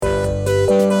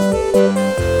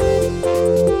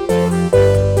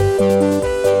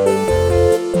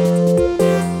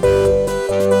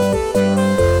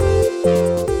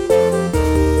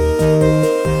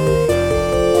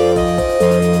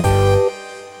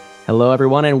Hello,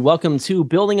 everyone, and welcome to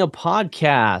Building a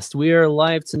Podcast. We are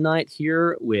live tonight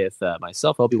here with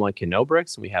myself, Obi-Wan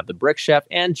Kenobricks. We have the Brick Chef,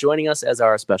 and joining us as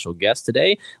our special guest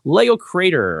today, Lego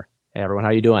Cr8tor. Hey, everyone,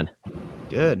 how you doing?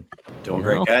 Good. Doing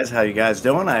great, guys. How you guys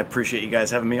doing? I appreciate you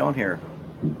guys having me on here.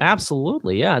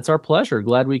 Absolutely. Yeah, it's our pleasure.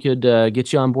 Glad we could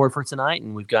get you on board for tonight,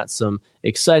 and we've got some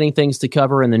exciting things to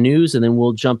cover in the news, and then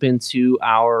we'll jump into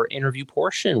our interview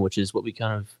portion, which is what we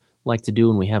kind of like to do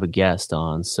when we have a guest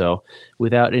on. So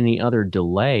without any other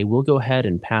delay, we'll go ahead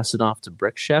and pass it off to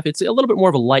Brick Chef. It's a little bit more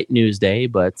of a light news day,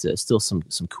 but still some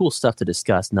cool stuff to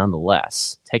discuss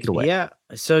nonetheless. Take it away. Yeah.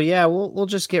 So we'll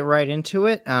just get right into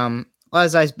it.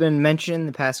 As I've been mentioning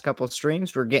the past couple of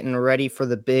streams, we're getting ready for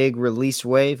the big release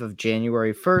wave of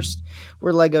January 1st,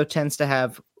 where Lego tends to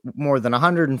have more than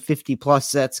 150 plus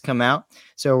sets come out.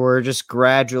 So we're just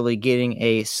gradually getting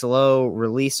a slow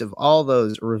release of all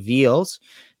those reveals.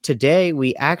 Today,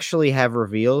 we actually have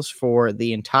reveals for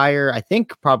the entire, I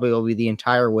think probably will be the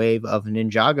entire wave of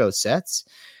Ninjago sets.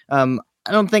 I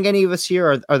don't think any of us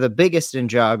here are the biggest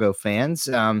Ninjago fans.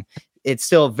 It's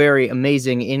still a very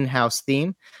amazing in-house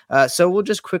theme. So we'll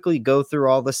just quickly go through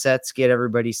all the sets, get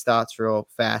everybody's thoughts real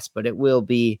fast, but it will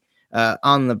be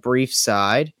on the brief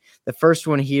side. The first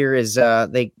one here is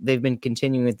they've been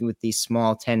continuing with these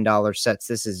small $10 sets.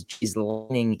 This is G's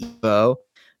Lightning Evo.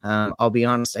 I'll be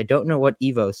honest, I don't know what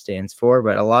Evo stands for,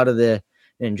 but a lot of the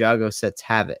Ninjago sets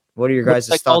have it. What are your guys'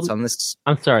 thoughts on this?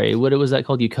 I'm sorry, what was that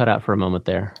called? You cut out for a moment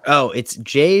there. Oh, it's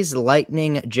Jay's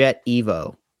Lightning Jet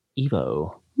Evo.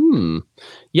 Evo.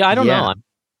 Yeah, I don't know.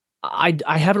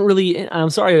 I haven't really,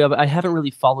 I'm sorry, I haven't really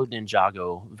followed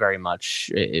Ninjago very much,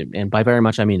 and by very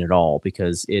much I mean at all,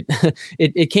 because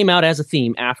it came out as a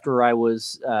theme after I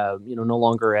was no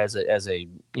longer as a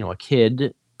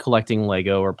kid collecting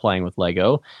Lego or playing with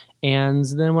Lego. And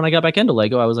then when I got back into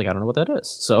Lego, I was like, I don't know what that is.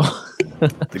 So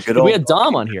if we had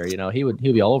Dom on here, he would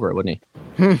be all over it, wouldn't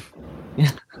he?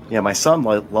 Yeah, my son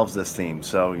loves this theme.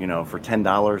 So, for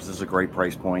 $10, this is a great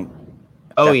price point.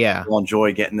 Oh, yeah. We'll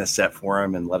enjoy getting this set for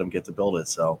him and let him get to build it.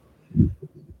 So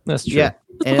that's true. Yeah.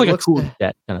 It's like a cool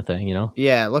jet kind of thing,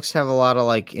 Yeah, it looks to have a lot of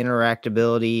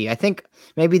interactability. I think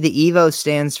maybe the Evo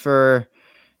stands for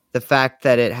the fact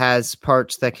that it has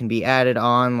parts that can be added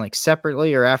on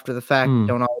separately or after the fact.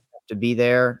 Don't always have to be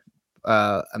there.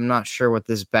 I'm not sure what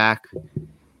this back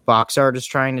box art is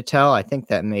trying to tell. I think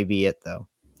that may be it, though.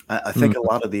 I think a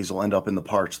lot of these will end up in the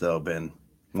parts, though, Ben.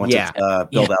 Once it's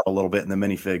built out a little bit and the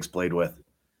minifigs played with.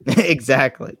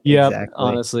 Exactly. Yeah, exactly.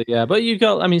 Honestly, yeah. But you've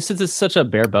got, since it's such a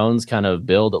bare bones kind of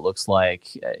build, it looks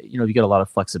like, you got a lot of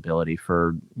flexibility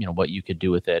for, what you could do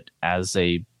with it as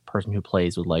a person who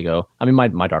plays with Lego.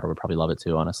 My daughter would probably love it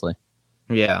too, honestly.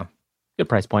 Yeah. Good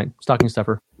price point. Stocking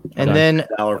stuffer. And then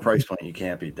 $1 price point, you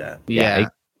can't beat that. Yeah.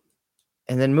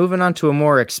 And then moving on to a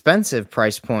more expensive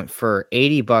price point for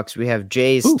 $80, we have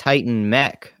Jay's Titan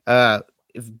Mech.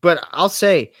 But I'll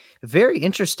say very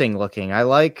interesting looking. I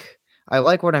like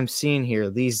what I'm seeing here.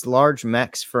 These large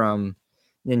mechs from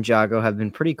Ninjago have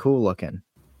been pretty cool looking.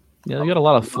 Yeah, they got a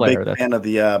lot of flair. I'm a big fan of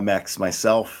the mechs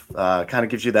myself. Kind of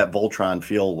gives you that Voltron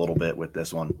feel a little bit with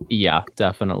this one. Yeah,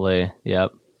 definitely.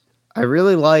 Yep. I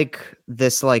really like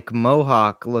this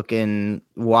mohawk looking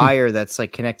wire that's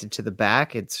connected to the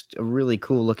back. It's a really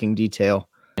cool looking detail.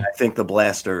 I think the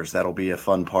blasters, that'll be a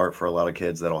fun part for a lot of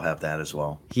kids that'll have that as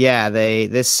well. Yeah,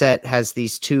 this set has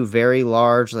these two very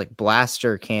large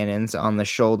blaster cannons on the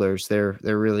shoulders. They're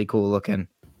really cool looking.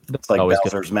 It's like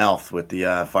Bowser's mouth with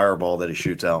the fireball that he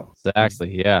shoots out.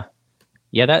 Exactly. Yeah.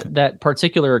 Yeah, that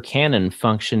particular cannon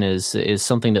function is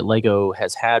something that Lego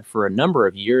has had for a number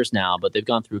of years now, but they've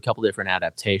gone through a couple different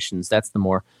adaptations. That's the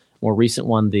more recent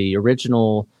one. The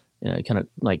original kind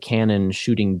of cannon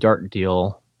shooting dart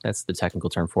deal, that's the technical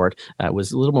term for it,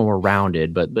 was a little more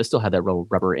rounded, but still had that real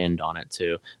rubber end on it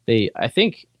too. I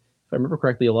think, if I remember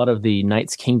correctly, a lot of the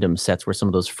Knights Kingdom sets were some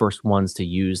of those first ones to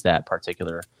use that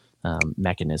particular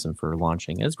mechanism for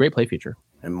launching. It's a great play feature.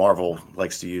 And Marvel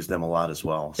likes to use them a lot as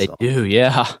well. They do,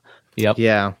 yeah. Yep.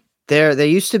 Yeah. There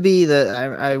used to be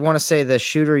I want to say the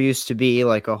shooter used to be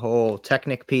a whole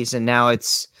Technic piece, and now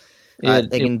it's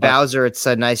in Bowser it's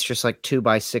a nice just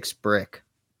 2x6 brick.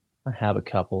 I have a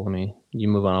couple. You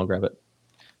move on, I'll grab it.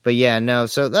 But yeah, no,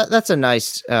 so that's a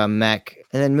nice mech.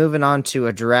 And then moving on to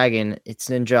a dragon, it's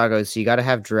Ninjago, so you got to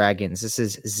have dragons. This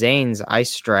is Zane's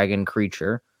Ice Dragon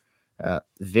creature.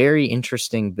 Very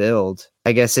interesting build.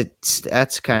 I guess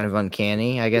that's kind of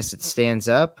uncanny. I guess it stands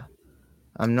up.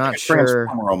 I'm not sure.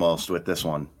 Almost with this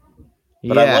one.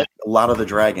 But I like a lot of the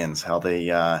dragons, how they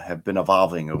have been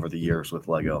evolving over the years with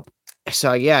Lego.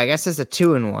 So yeah, I guess it's a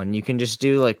 2-in-1. You can just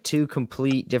do like two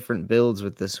complete different builds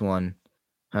with this one.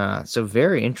 So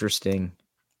very interesting.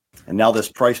 And now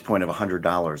this price point of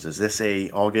 $100, is this a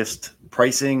August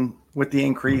pricing with the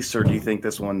increase, or do you think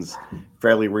this one's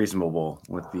fairly reasonable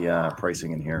with the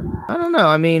pricing in here? I don't know.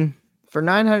 I mean, for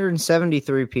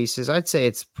 973 pieces, I'd say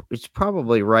it's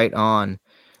probably right on.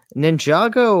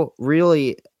 Ninjago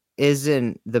really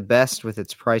isn't the best with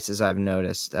its prices, I've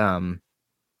noticed. Sometimes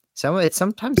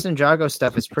Ninjago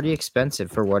stuff is pretty expensive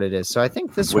for what it is. So I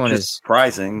think this one is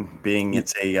surprising, being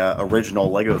it's a original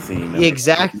Lego theme.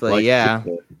 Exactly, yeah.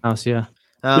 Yeah.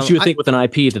 But you would think with an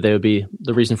IP that they would be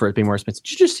the reason for it being more expensive.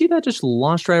 Did you just see that just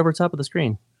launched right over top of the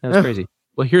screen? That was crazy.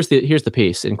 Well, here's the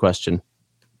piece in question.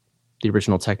 The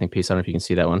original Technic piece. I don't know if you can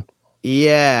see that one.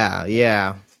 Yeah.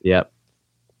 Yep.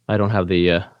 I don't have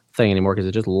the thing anymore because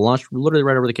it just launched literally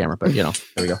right over the camera. But there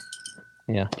we go.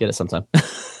 Yeah, get it sometime.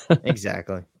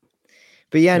 Exactly.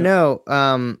 But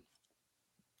no.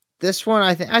 This one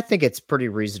I think it's pretty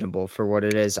reasonable for what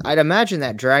it is. I'd imagine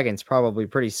that dragon's probably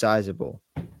pretty sizable.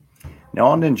 Now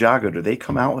on Ninjago, do they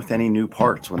come out with any new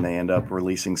parts when they end up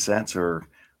releasing sets, or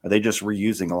are they just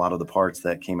reusing a lot of the parts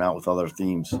that came out with other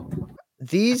themes?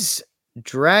 These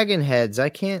dragon heads, I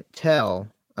can't tell.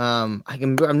 I'm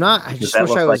not. I just wish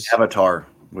I was like Avatar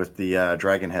with the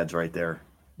dragon heads right there.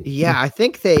 Yeah, I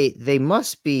think they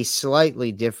must be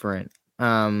slightly different.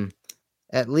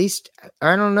 At least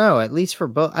I don't know. At least for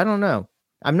both, I don't know.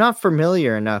 I'm not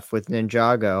familiar enough with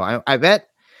Ninjago. I bet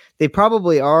they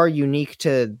probably are unique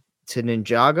to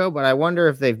Ninjago, but I wonder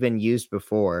if they've been used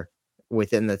before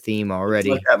within the theme already.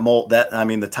 Like that mold,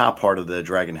 the top part of the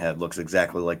dragon head looks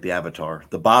exactly like the Avatar.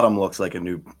 The bottom looks like a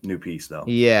new piece, though.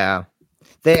 Yeah,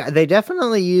 they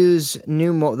definitely use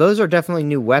new. Those are definitely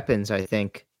new weapons. I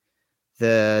think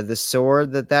the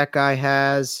sword that guy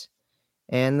has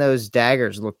and those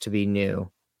daggers look to be new.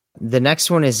 The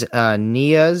next one is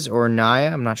Nia's or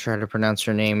Naya. I'm not sure how to pronounce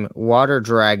her name. Water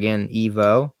Dragon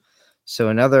Evo. So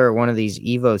another one of these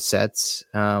Evo sets.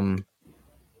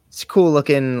 It's a cool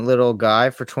looking little guy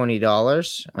for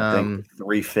 $20. I think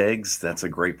 3 figs. That's a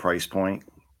great price point.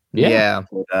 Yeah.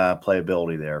 Good,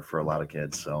 playability there for a lot of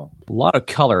kids. So a lot of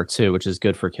color too, which is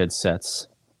good for kids sets.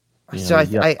 So I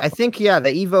think the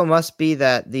Evo must be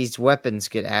that these weapons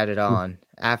get added on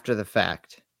after the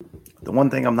fact. The one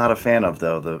thing I'm not a fan of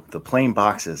though, the plain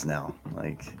boxes now.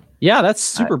 That's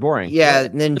super boring. Yeah,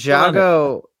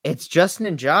 Ninjago. It's just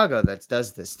Ninjago that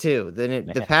does this too.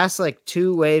 The past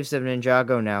 2 waves of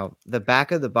Ninjago now, the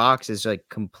back of the box is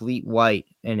complete white,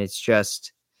 and it's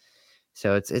just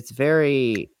so it's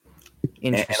very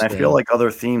interesting. And I feel like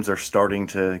other themes are starting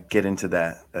to get into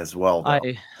that as well. I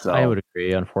would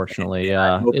agree. Unfortunately,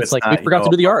 it's like we forgot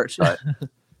to do the art.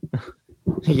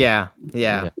 Yeah.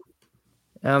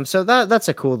 So that's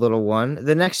a cool little one.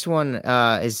 The next one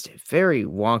is very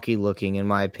wonky looking, in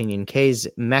my opinion. K's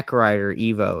Mech Rider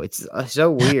Evo. It's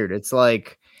so weird. It's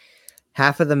like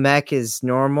half of the mech is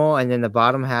normal, and then the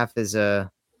bottom half is so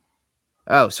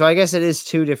I guess it is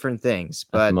 2 different things,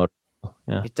 but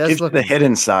it does gives look the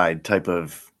hidden side type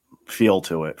of feel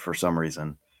to it for some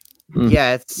reason.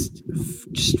 Yeah, it's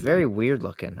just very weird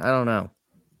looking. I don't know.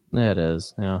 Yeah, it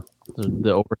is. Yeah,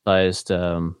 the oversized.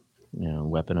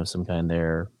 Weapon of some kind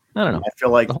there. I don't know. I feel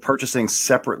like purchasing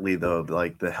separately though,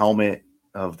 like the helmet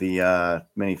of the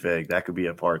minifig, that could be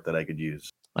a part that I could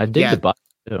use. I dig the box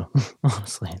too,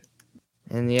 honestly.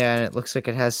 And it looks like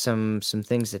it has some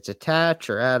things that's attach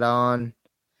or add on.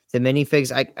 The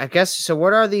minifigs, I guess. So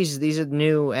what are these? These are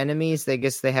new enemies. I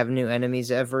guess they have new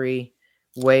enemies every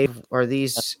wave. Are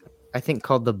these? I think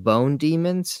called the Bone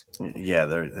Demons. Yeah,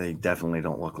 they definitely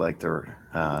don't look like they're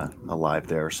alive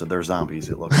there. So they're zombies,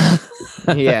 it looks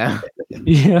like. Yeah.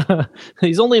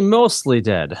 He's only mostly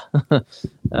dead.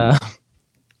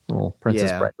 Little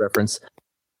Princess Bride reference.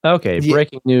 Okay,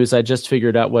 breaking news. I just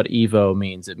figured out what Evo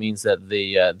means. It means that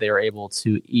they are able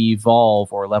to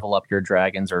evolve or level up your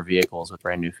dragons or vehicles with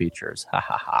brand new features. Ha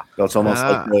ha ha. So it's almost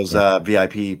like those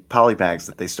VIP polybags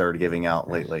that they started giving out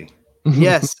lately.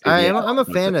 Yes, I'm a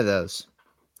fan of those.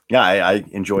 Yeah, I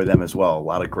enjoy them as well. A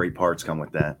lot of great parts come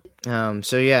with that.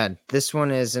 So this one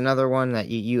is another one that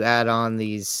you add on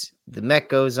these. The mech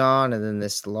goes on, and then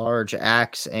this large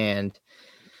axe and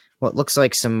what looks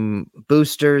like some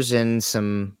boosters and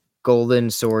some golden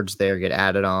swords there get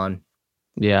added on.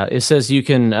 Yeah, it says you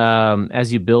can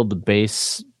as you build the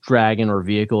base dragon or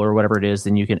vehicle or whatever it is,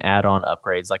 then you can add on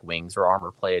upgrades like wings or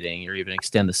armor plating, or even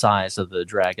extend the size of the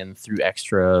dragon through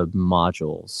extra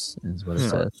modules, is what it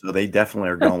says. So they definitely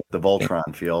are going with the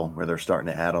Voltron feel, where they're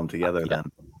starting to add them together then.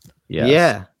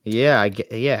 Yes.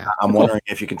 Yeah. I'm wondering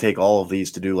if you can take all of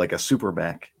these to do like a super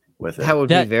mech with it. That would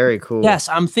be very cool. Yes,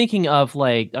 I'm thinking of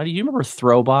like, do you remember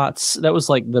Throwbots? That was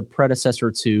like the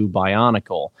predecessor to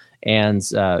Bionicle. And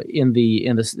in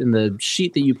the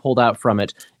sheet that you pulled out from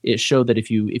it, it showed that if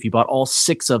you bought all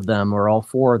 6 of them or all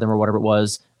 4 of them or whatever it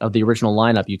was of the original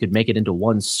lineup, you could make it into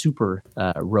one super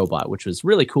robot, which was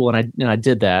really cool. And I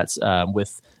did that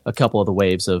with a couple of the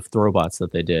waves of Throwbots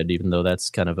that they did, even though that's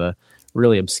kind of a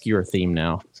really obscure theme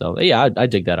now. So yeah, I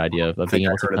dig that idea of being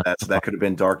able to. That, so that could have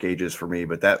been Dark Ages for me,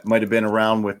 but that might have been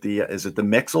around with the. Is it the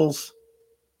Mixels?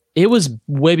 It was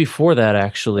way before that,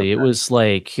 actually. Okay. It was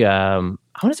like I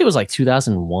want to say it was like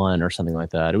 2001 or something like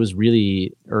that. It was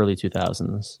really early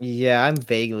 2000s. Yeah, I'm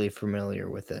vaguely familiar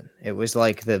with it. It was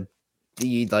like the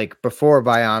like before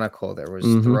Bionicle, there was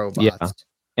Throwbots. Yeah.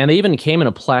 And they even came in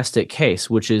a plastic case,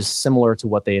 which is similar to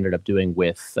what they ended up doing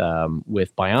with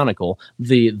Bionicle.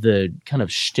 The kind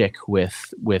of shtick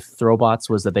with Throwbots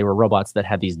was that they were robots that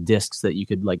had these discs that you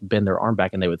could like bend their arm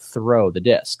back and they would throw the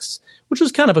discs, which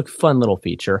was kind of a fun little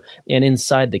feature. And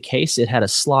inside the case, it had a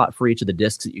slot for each of the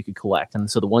discs that you could collect.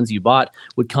 And so the ones you bought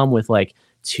would come with like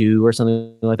 2 or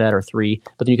something like that, or 3,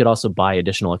 but then you could also buy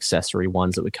additional accessory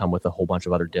ones that would come with a whole bunch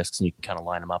of other discs, and you can kind of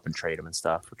line them up and trade them and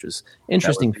stuff, which is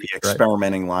interesting. That was the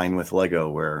experimenting line with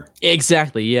Lego, where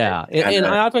exactly, yeah. And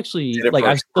I've actually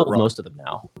I've sold most of them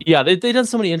now. Yeah, they've done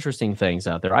so many interesting things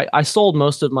out there. I sold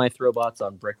most of my Throwbots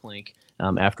on Bricklink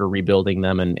after rebuilding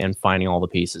them and finding all the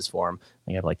pieces for them.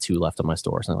 I have like 2 left on my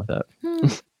store or something like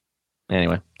that.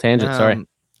 Anyway, tangent. Sorry.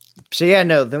 So yeah,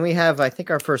 no. Then we have, I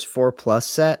think, our first 4+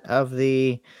 set of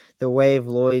the Wave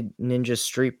Lloyd Ninja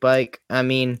Street Bike. I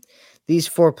mean, these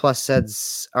 4+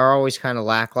 sets are always kind of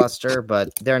lackluster, but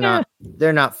they're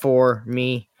not for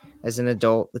me as an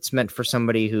adult. It's meant for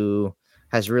somebody who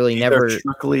has really never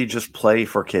strictly just play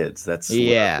for kids. That's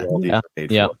yeah.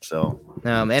 For, so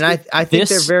and I think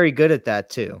they're very good at that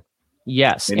too.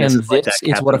 Yes, and this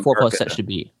is what a 4+ set should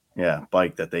be. Yeah,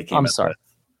 bike that they came. I'm sorry.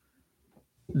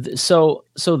 So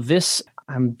this,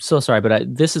 I'm so sorry,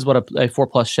 but this is what a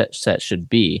 4+ set should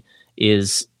be.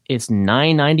 It's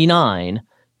 $9.99.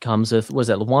 Comes with, was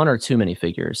that 1 or 2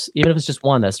 minifigures? Even if it's just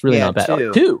 1, that's really not bad.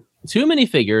 2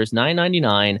 minifigures,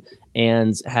 $9.99,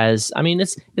 and has, I mean,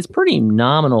 it's pretty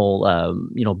nominal,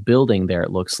 building there.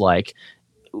 It looks like.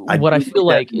 I feel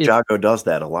like Ninjago does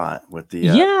that a lot with the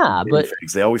but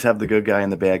they always have the good guy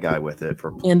and the bad guy with it.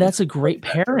 And that's a great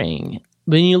pairing.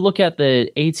 When you look at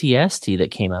the ATST that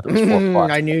came out, that was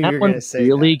 4+. I knew you were going to say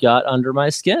really got under my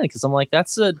skin because I'm like,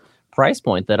 that's a price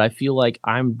point that I feel like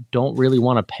I don't really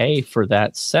want to pay for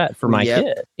that set for my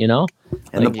kid, And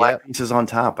like, the black pieces on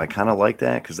top, I kind of like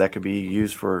that because that could be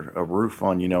used for a roof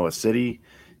on, a city.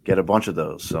 Get a bunch of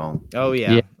those. So oh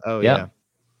yeah.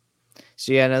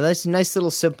 So yeah, no, that's a nice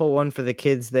little simple one for the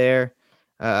kids there.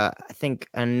 I think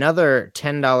another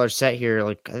 $10 set here,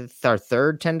 like our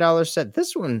third $10 set.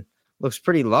 This one looks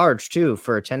pretty large too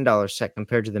for a $10 set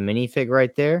compared to the minifig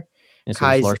right there.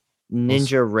 Kai's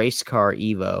Ninja Race Car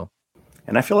Evo.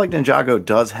 And I feel like Ninjago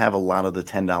does have a lot of the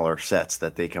 $10 sets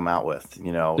that they come out with,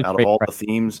 out of all the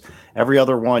themes. Every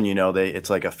other one,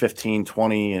 it's like a $15,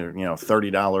 $20, or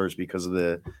 $30 because of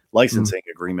the licensing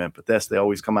agreement. But they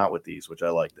always come out with these, which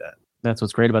I like that. That's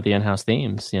what's great about the in-house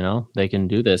themes. They can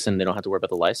do this and they don't have to worry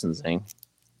about the licensing.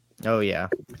 Oh yeah.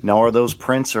 Now, are those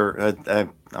prints or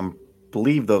I'm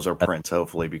believe those are prints,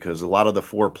 hopefully, because a lot of the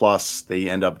 4+, they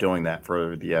end up doing that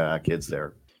for the kids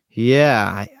there.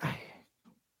 Yeah, I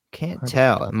can't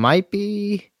tell. It might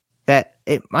be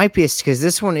because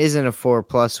this one isn't a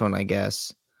 4+ one, I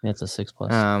guess. It's a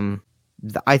 6+.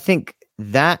 I think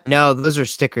that those are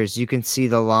stickers. You can see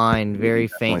the line very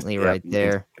faintly right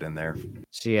there. Get in there.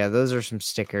 So yeah, those are some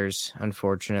stickers,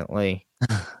 unfortunately.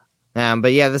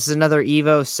 But yeah, this is another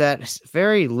Evo set. It's a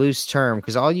very loose term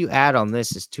because all you add on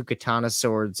this is 2 katana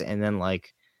swords and then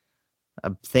like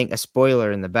a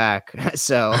spoiler in the back.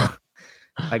 So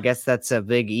I guess that's a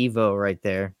big Evo right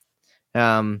there.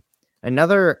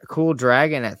 Another cool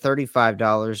dragon at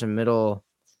 $35 in middle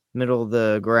of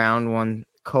the ground one,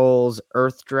 Cole's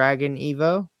Earth Dragon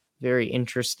Evo. Very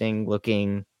interesting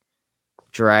looking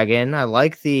dragon. I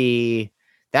like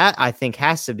that I think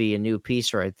has to be a new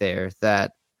piece right there.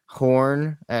 That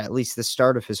horn, at least the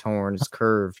start of his horn, is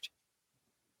curved.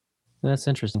 That's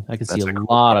interesting. I can see a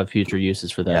lot of future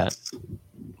uses for that. Yes.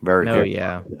 Very good.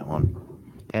 Yeah. That one.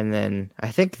 And then I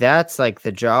think that's like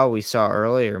the jaw we saw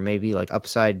earlier, maybe like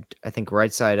upside, I think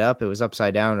right side up. It was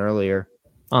upside down earlier.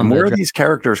 Where are these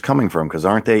characters coming from? Because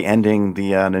aren't they ending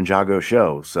the Ninjago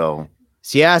show? So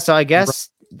I guess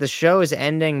the show is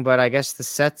ending, but I guess the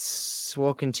sets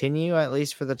will continue, at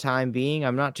least for the time being.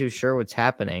 I'm not too sure what's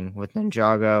happening with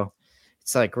Ninjago.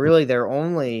 It's like really they're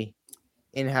only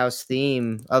in-house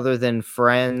theme other than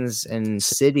Friends and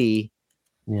City.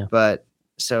 Yeah. But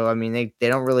so I mean they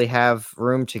don't really have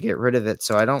room to get rid of it,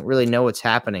 so I don't really know what's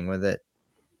happening with it.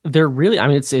 They're really, I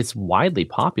mean, it's widely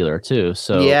popular too.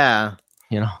 So Yeah.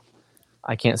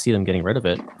 I can't see them getting rid of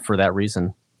it for that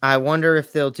reason. I wonder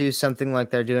if they'll do something like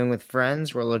they're doing with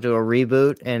Friends, where they'll do a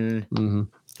reboot and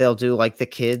they'll do like the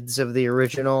kids of the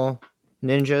original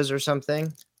ninjas or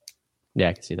something. Yeah,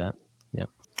 I can see that. Yeah.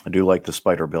 I do like the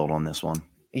spider build on this one.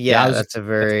 Yeah, that's a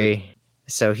very...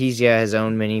 So he's his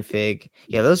own minifig.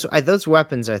 Yeah, those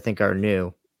weapons I think are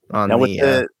new. Now with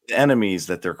the enemies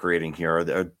that they're creating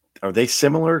here, are they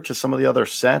similar to some of the other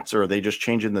sets, or are they just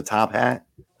changing the top hat?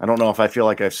 I don't know if I feel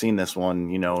like I've seen this one,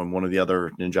 in one of the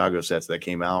other Ninjago sets that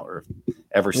came out, or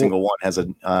every single one has a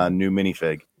new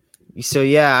minifig. So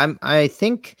yeah, I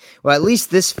think, well, at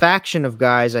least this faction of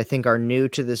guys I think are new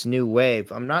to this new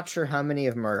wave. I'm not sure how many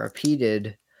of them are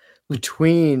repeated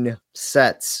between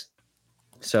sets.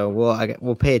 So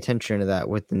we'll pay attention to that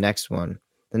with the next one.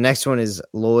 The next one is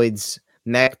Lloyd's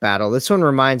mech battle. This one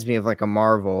reminds me of like a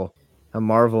Marvel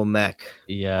mech.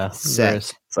 Yeah, set.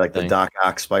 It's like the Doc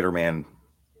Ock Spider-Man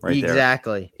right there.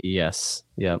 Exactly. Yes.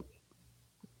 Yep.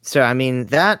 So I mean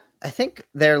I think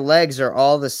their legs are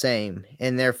all the same,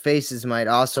 and their faces might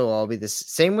also all be the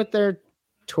same with their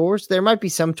torso. There might be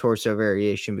some torso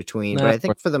variation between, but I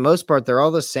think for the most part they're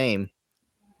all the same.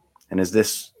 And is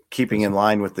this keeping in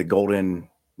line with the golden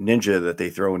ninja that they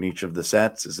throw in each of the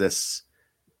sets? Is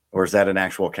that an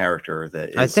actual character that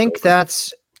is? I think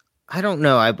I don't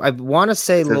know. I want to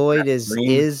say Lloyd is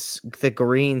the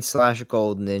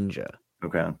green/gold ninja.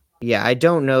 Okay. Yeah, I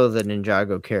don't know the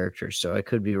Ninjago character, so I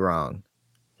could be wrong.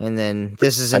 And then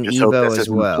this is an Evo as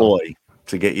well.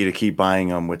 To get you to keep buying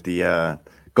them with the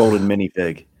golden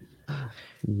minifig.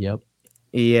 Yep.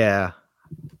 Yeah.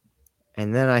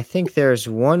 And then I think there's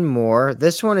one more.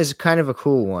 This one is kind of a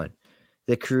cool one.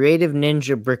 The Creative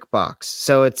Ninja Brick Box.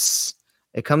 So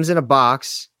it comes in a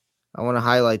box. I want to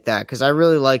highlight that because I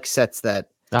really like sets that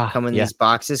come in these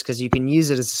boxes because you can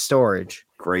use it as a storage.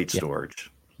 Great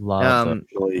storage. Love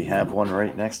actually have one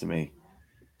right next to me.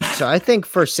 So I think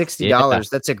for $60,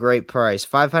 that's a great price.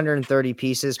 530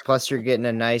 pieces plus you're getting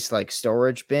a nice like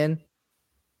storage bin.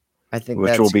 I think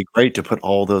which will be great to put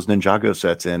all those Ninjago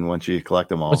sets in once you collect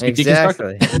them all.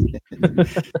 Exactly.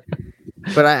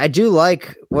 But I do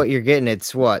like what you're getting. It's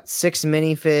 6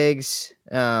 minifigs.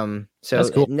 So that's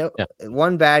cool.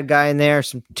 One bad guy in there,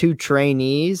 two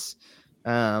trainees,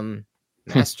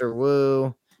 Master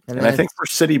Wu. And I think for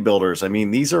city builders, I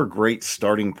mean, these are great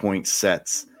starting point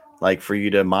sets, like for you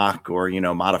to mock or,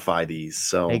 modify these.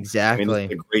 So exactly. I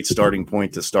mean, it's a great starting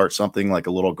point to start something like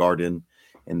a little garden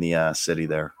in the city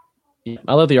there.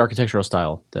 I love the architectural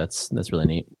style. That's really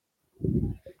neat.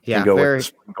 Yeah, go with the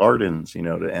spring gardens,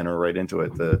 to enter right into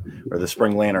it, or the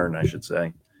spring lantern, I should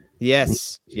say.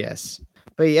 Yes.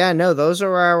 But yeah, no, those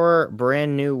are our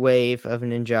brand new wave of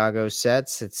Ninjago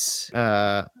sets. It's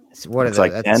what are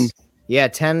like 10? Yeah,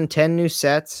 10 new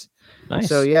sets. Nice.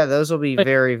 So yeah, those will be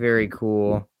very, very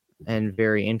cool and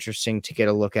very interesting to get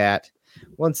a look at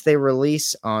once they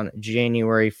release on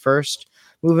January 1st.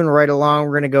 Moving right along,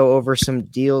 we're going to go over some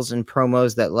deals and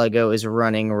promos that LEGO is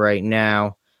running right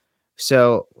now.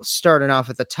 So starting off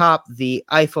at the top, the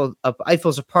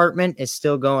Eiffel's apartment is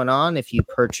still going on. If you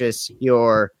purchase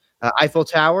your Eiffel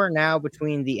Tower now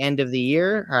between the end of the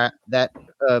year, that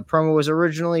promo was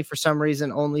originally for some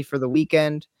reason only for the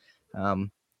weekend.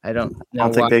 I don't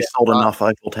think they sold enough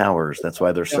Eiffel Towers. That's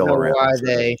why they're still around. Why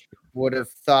they would have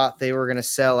thought they were going to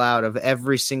sell out of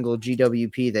every single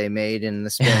GWP they made in the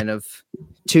span of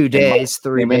 2 days,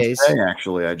 3 days. Today,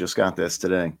 actually, I just got this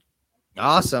today.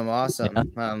 Awesome.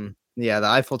 Yeah, the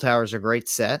Eiffel Tower is a great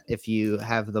set if you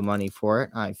have the money for it.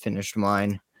 I finished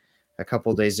mine a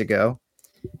couple days ago.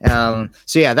 So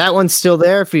yeah, that one's still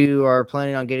there. If you are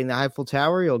planning on getting the Eiffel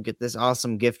Tower, you'll get this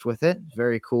awesome gift with it.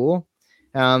 Very cool.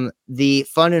 The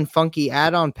Fun and Funky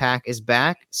add-on pack is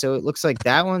back. So it looks like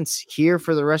that one's here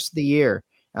for the rest of the year.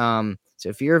 So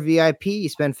if you're a VIP, you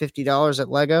spend $50 at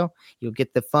LEGO, you'll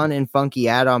get the Fun and Funky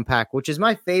add-on pack, which is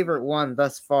my favorite one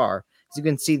thus far. As you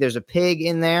can see, there's a pig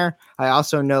in there. I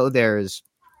also know there's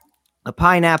a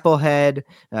pineapple head,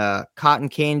 cotton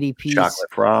candy piece,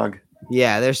 chocolate frog.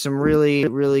 Yeah, there's some really,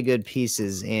 really good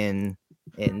pieces in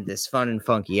this Fun and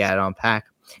Funky add-on pack.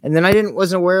 And then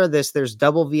wasn't aware of this. There's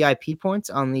double VIP points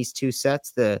on these two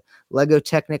sets. The Lego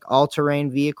Technic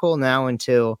all-terrain vehicle now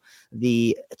until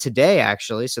today,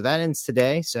 actually. So that ends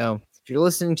today. So if you're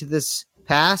listening to this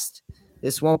past,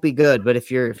 this won't be good. But if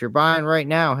you're buying right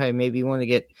now, hey, maybe you want to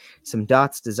get some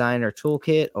Dots Designer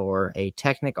Toolkit or a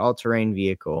Technic all-terrain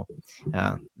vehicle.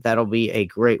 That'll be a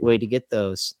great way to get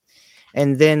those.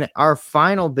 And then our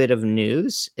final bit of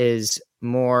news is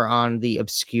more on the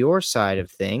obscure side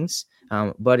of things,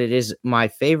 but it is my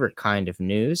favorite kind of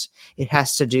news. It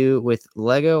has to do with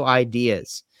Lego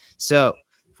ideas. So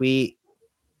we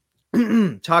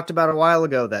talked about a while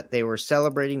ago that they were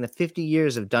celebrating the 50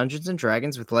 years of Dungeons and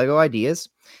Dragons with Lego ideas.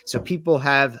 So people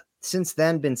have since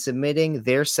then been submitting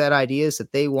their set ideas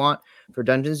that they want for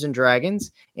Dungeons and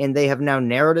Dragons, and they have now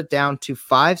narrowed it down to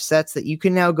 5 sets that you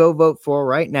can now go vote for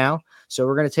right now. So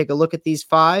we're going to take a look at these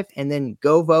 5 and then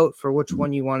go vote for which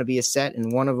one you want to be a set,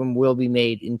 and one of them will be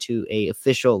made into a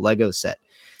official Lego set.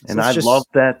 And I love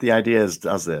that the idea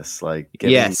does this, like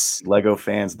giving Lego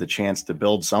fans the chance to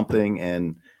build something,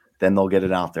 and then they'll get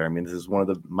it out there. I mean, this is one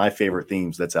of my favorite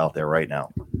themes that's out there right now.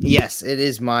 Yes, it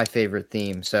is my favorite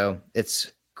theme. So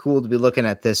it's cool to be looking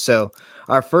at this. So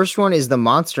our first one is the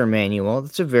Monster Manual.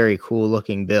 That's a very cool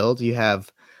looking build. You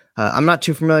have, I'm not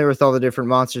too familiar with all the different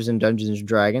monsters in Dungeons and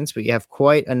Dragons, but you have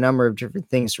quite a number of different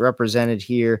things represented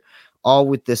here, all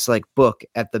with this like book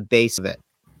at the base of it.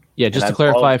 Yeah, just to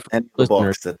clarify for the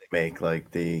books that they make, like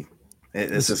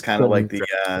this is kind of like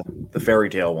the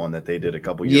fairy tale one that they did a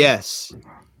couple years ago. Yes.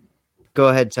 Go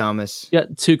ahead, Thomas. Yeah,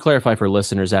 to clarify for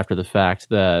listeners after the fact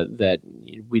that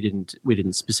we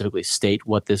didn't specifically state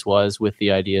what this was with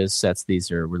the ideas sets.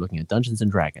 We're looking at Dungeons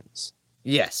and Dragons.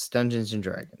 Yes, Dungeons and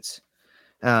Dragons.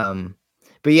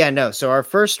 But yeah, no. So our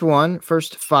first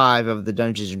 5 of the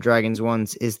Dungeons and Dragons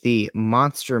ones is the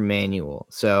Monster Manual.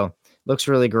 So looks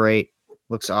really great.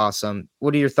 Looks awesome.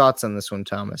 What are your thoughts on this one,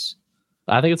 Thomas?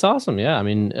 I think it's awesome. Yeah, I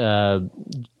mean,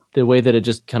 the way that it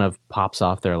just kind of pops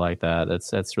off there like that,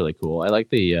 that's really cool. I like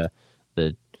the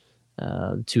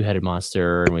two-headed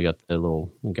monster, and we got the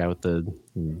little guy with the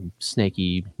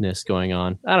snakiness going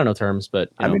on. I don't know terms, but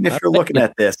I mean, if you're looking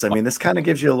at this, I mean, this kind of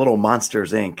gives you a little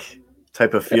Monsters Inc.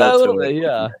 type of feel to it.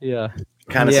 Yeah.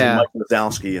 Kind of see Mike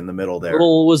Wazowski in the middle there. A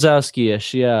little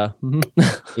Wazowski-ish, yeah.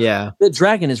 Yeah. The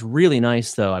dragon is really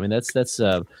nice, though. I mean, that's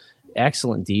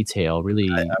excellent detail. Really,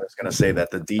 I was going to say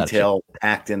that the detail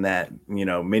packed in that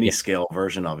mini scale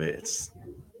version of it, it's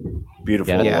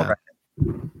beautiful. Yeah.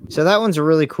 So that one's a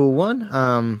really cool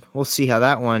one. We'll see how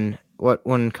what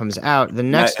one comes out. The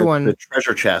next one, the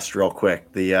treasure chest, real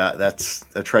quick. That's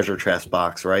a treasure chest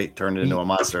box, right? Turned it into a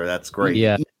monster. That's great.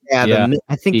 Yeah.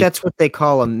 I think that's what they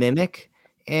call a mimic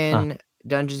in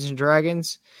Dungeons and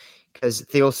Dragons, because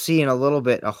you'll see in a little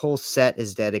bit a whole set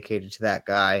is dedicated to that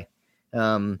guy.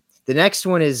 The next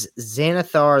one is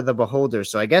Xanathar the Beholder.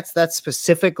 So I guess that's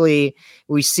specifically,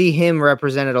 we see him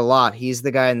represented a lot. He's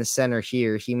the guy in the center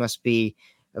here. He must be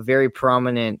a very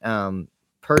prominent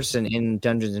person in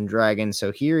Dungeons and Dragons.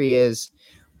 So here he is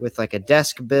with like a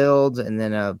desk build and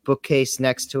then a bookcase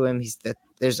next to him.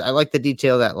 I like the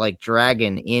detail that like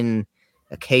dragon in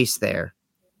a case there.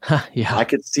 Yeah, I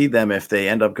could see them, if they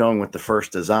end up going with the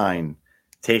first design,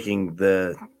 taking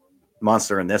the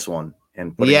monster in this one.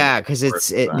 Because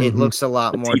it looks a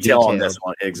lot more detailed on this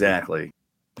one. Exactly.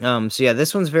 So yeah,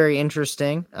 this one's very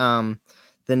interesting.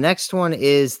 The next one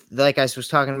is, like I was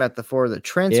talking about before, the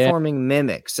transforming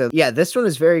mimic. So yeah, this one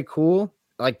is very cool.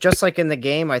 Like just like in the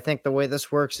game, I think the way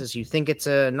this works is you think it's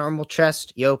a normal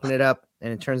chest, you open it up,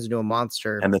 and it turns into a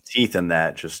monster. And the teeth in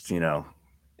that, just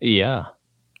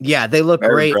yeah, they look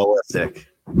very great. Realistic.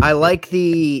 I like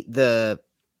the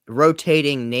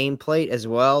rotating nameplate as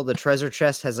well. The treasure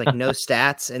chest has like no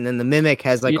stats, and then the mimic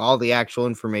has like all the actual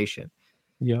information.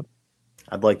 Yep.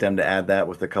 I'd like them to add that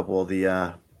with a couple of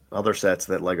the other sets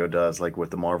that Lego does, like with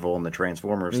the Marvel and the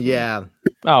Transformers. Yeah.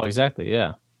 Oh, exactly.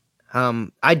 Yeah.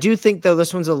 I do think though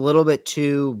this one's a little bit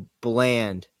too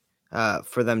bland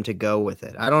for them to go with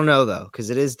it. I don't know though, because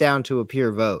it is down to a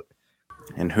pure vote.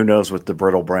 And who knows with the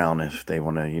brittle brown if they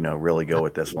want to, really go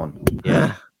with this one.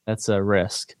 Yeah, that's a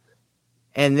risk.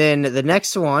 And then the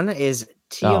next one is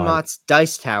Tiamat's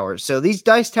Dice Tower. So these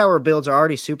Dice Tower builds are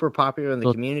already super popular in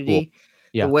the community. Cool.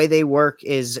 Yeah. The way they work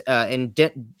is in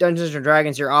Dungeons and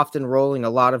Dragons, you're often rolling a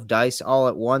lot of dice all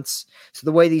at once. So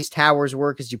the way these towers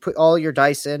work is you put all your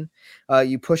dice in,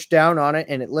 you push down on it,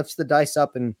 and it lifts the dice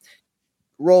up and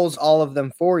rolls all of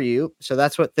them for you. So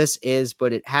that's what this is,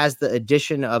 but it has the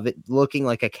addition of it looking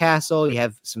like a castle. You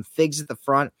have some figs at the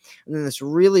front, and then this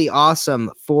really awesome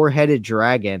 4-headed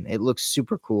dragon. It looks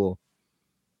super cool.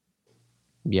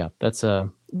 Yeah, that's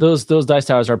those dice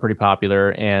towers are pretty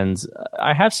popular, and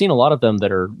I have seen a lot of them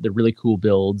that are the really cool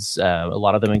builds. A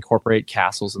lot of them incorporate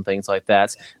castles and things like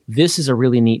that. This is a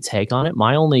really neat take on it.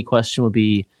 My only question would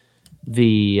be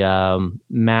the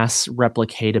mass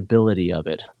replicatability of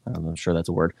it. I'm not sure that's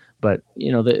a word, but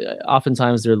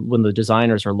oftentimes when the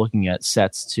designers are looking at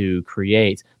sets to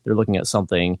create, they're looking at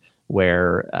something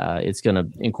where it's going to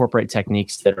incorporate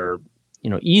techniques that are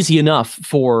easy enough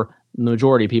for the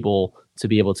majority of people to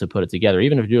be able to put it together.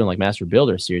 Even if you're doing like Master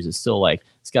Builder series, it's still like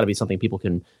it's got to be something people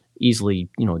can easily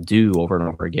do over and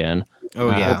over again. Oh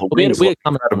yeah, we had a comment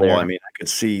incredible. I mean, I could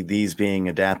see these being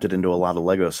adapted into a lot of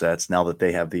Lego sets now that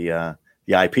they have the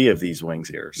IP of these wings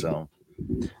here. So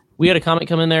we had a comment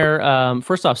come in there.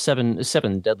 First off,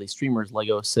 seven Deadly Streamers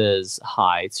Lego says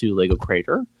hi to Lego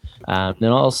Cr8tor.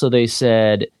 Then also they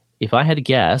said, if I had to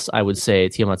guess, I would say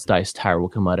Tiamat's Dice Tower will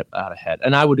come out ahead,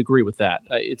 and I would agree with that.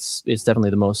 It's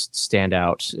definitely the most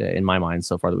standout in my mind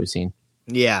so far that we've seen.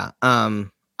 Yeah,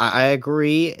 I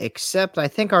agree. Except I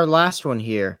think our last one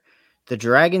here, the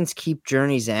Dragons Keep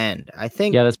Journey's End. I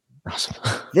think that's awesome.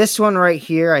 This one right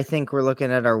here, I think we're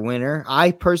looking at our winner.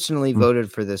 I personally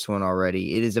voted for this one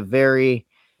already. It is a very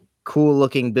cool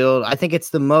looking build. I think it's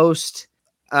the most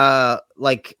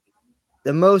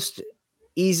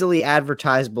easily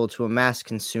advertisable to a mass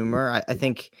consumer. I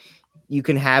think you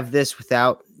can have this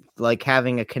without like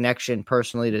having a connection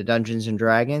personally to Dungeons and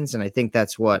Dragons, and I think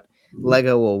that's what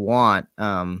Lego will want.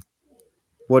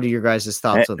 What are your guys'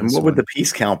 thoughts on this? And what would the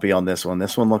piece count be on this one?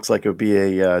 This one looks like it would be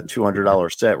a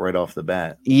 $200 set right off the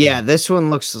bat. Yeah, this one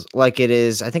looks like it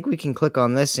is. I think we can click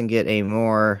on this and get a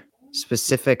more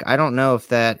specific. I don't know if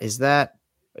that is that.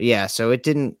 Yeah, so it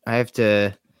didn't. I have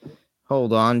to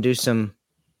hold on, do some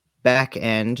back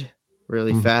end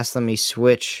really fast. Let me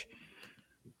switch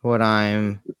what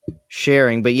I'm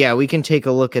sharing. But yeah, we can take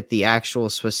a look at the actual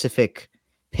specific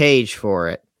page for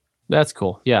it. That's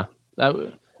cool. Yeah.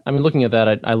 I mean, looking at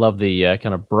that, I love the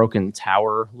kind of broken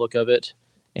tower look of it.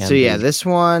 And so yeah, this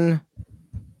one,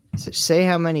 say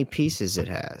how many pieces it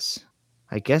has.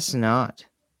 I guess not.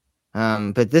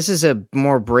 But this is a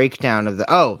more breakdown of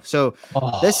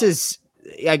the, this is,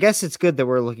 I guess it's good that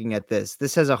we're looking at this.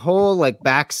 This has a whole like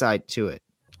backside to it.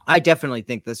 I definitely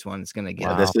think this one's going to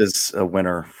get. This is a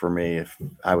winner for me if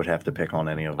I would have to pick on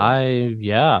any of them.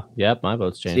 My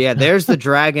vote's changed. So yeah, there's the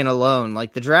dragon alone.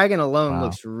 Like the dragon alone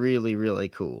looks really, really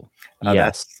cool.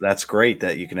 Yes, that's great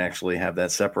that you can actually have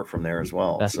that separate from there as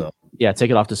well. Take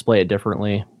it off, display it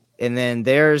differently. And then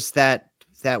there's that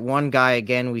one guy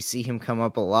again. We see him come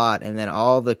up a lot, and then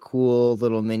all the cool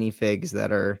little minifigs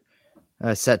that are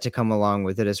set to come along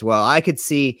with it as well. I could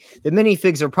see the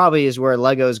minifigs are probably is where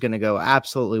Lego is going to go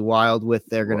absolutely wild with.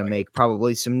 They're going to make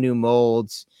probably some new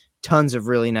molds, tons of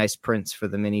really nice prints for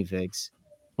the minifigs.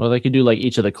 Well, they could do like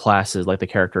each of the classes, like the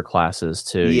character classes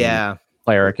too. Yeah.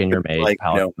 Cleric and your mage.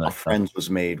 Friends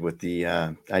was made with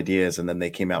the ideas, and then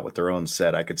they came out with their own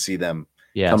set. I could see them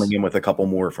coming in with a couple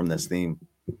more from this theme.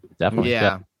 Definitely.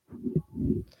 Yeah.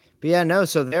 But yeah, no.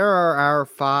 So there are our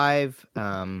 5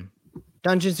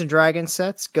 Dungeons and Dragons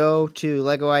sets. Go to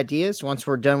Lego Ideas once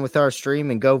we're done with our stream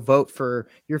and go vote for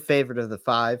your favorite of the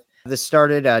 5. This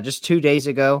started just 2 days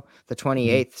ago, the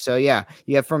 28th. So yeah,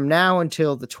 you have from now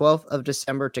until the 12th of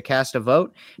December to cast a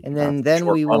vote, and then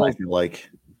we will. I feel like.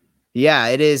 Yeah,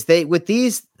 it is.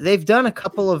 They've done a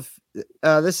couple of.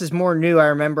 This is more new. I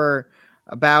remember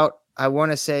I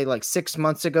want to say like 6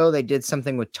 months ago, they did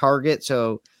something with Target.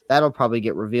 So that'll probably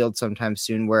get revealed sometime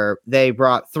soon, where they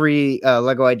brought 3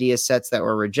 Lego Ideas sets that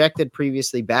were rejected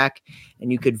previously back,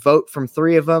 and you could vote from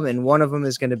 3 of them, and one of them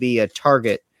is going to be a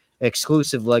Target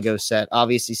exclusive Lego set,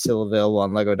 obviously still available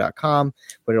on lego.com,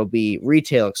 but it'll be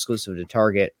retail exclusive to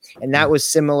Target. And that was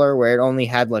similar, where it only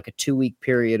had like a 2-week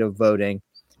period of voting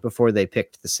before they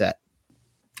picked the set.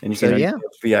 And you can get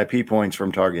VIP points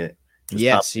from Target.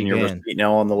 Yes, you can.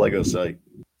 Now on the Lego site.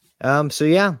 So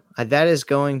yeah, that is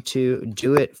going to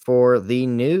do it for the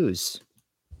news.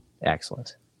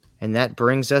 Excellent. And that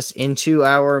brings us into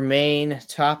our main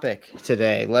topic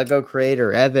today, Lego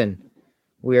Cr8tor. Evan,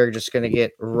 we are just going to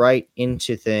get right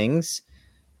into things.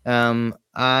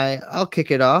 I'll kick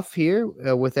it off here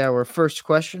with our first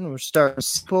question. We'll start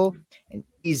simple and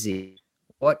easy.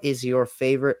 What is your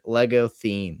favorite Lego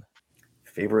theme?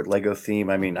 Favorite Lego theme?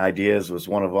 I mean, Ideas was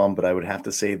one of them, but I would have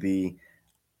to say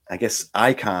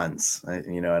icons,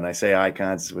 and I say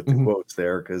icons with the quotes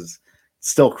there because it's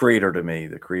still Cr8tor to me,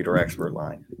 the Cr8tor expert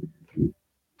line.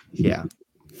 Yeah.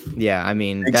 I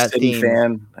mean, big that city theme.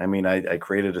 fan. I mean, I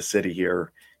created a city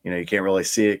here. You can't really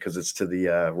see it because it's to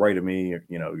the right of me,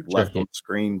 left on the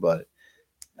screen, but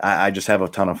I just have a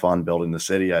ton of fun building the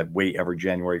city. I wait every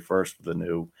January 1st for the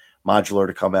new modular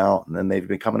to come out, and then they've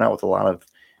been coming out with a lot of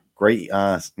great,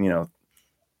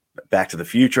 Back to the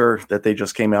Future that they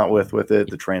just came out with it,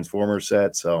 the Transformers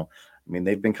set. So, I mean,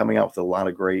 they've been coming out with a lot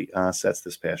of great sets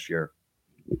this past year.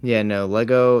 Yeah, no,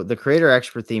 Lego, the Cr8tor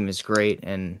expert theme is great,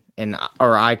 and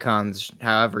or icons,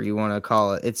 however you want to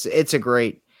call it. It's a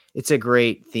great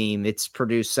theme. It's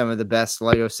produced some of the best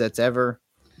Lego sets ever.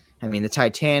 I mean, the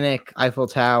Titanic, Eiffel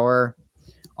Tower,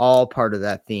 all part of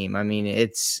that theme. I mean,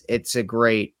 it's a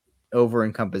great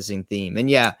over-encompassing theme. And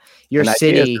yeah, your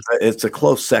city, it's a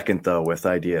close second though with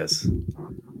ideas.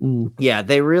 Yeah,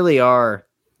 they really are.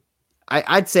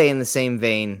 I'd say in the same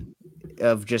vein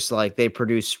of just like they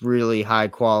produce really high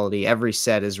quality. Every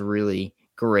set is really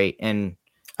great. And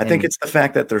I think it's the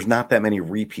fact that there's not that many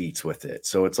repeats with it.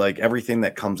 So it's like everything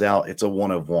that comes out, it's a one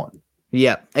of one.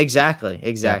 Yeah, exactly.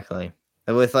 Yeah.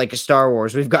 With like a Star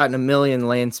Wars, we've gotten 1 million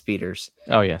land speeders.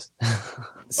 Oh yes.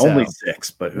 Only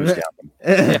 6, but who's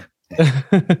counting?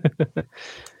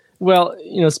 Well,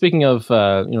 speaking of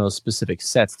specific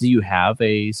sets, do you have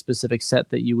a specific set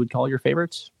that you would call your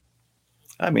favorite?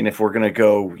 I mean, if we're gonna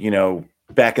go,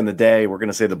 back in the day, we're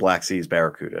gonna say the Black Seas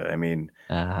Barracuda. I mean,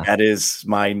 that is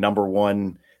my number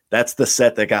one. That's the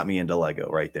set that got me into Lego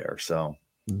right there. So,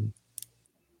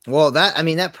 well,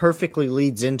 that perfectly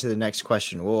leads into the next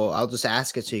question. Well, I'll just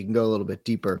ask it so you can go a little bit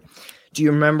deeper. Do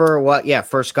you remember what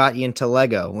first got you into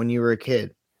Lego when you were a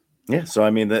kid? Yeah, so I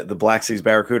mean the Black Seas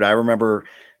Barracuda, I remember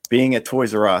being at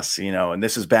Toys R Us, and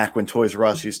this is back when Toys R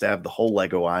Us used to have the whole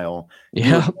Lego aisle.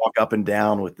 You would walk up and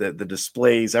down with the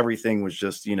displays. Everything was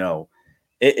just,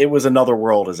 it was another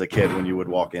world as a kid when you would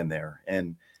walk in there.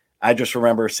 And I just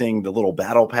remember seeing the little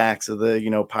battle packs of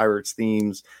the, Pirates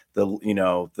themes, all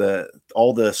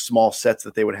the small sets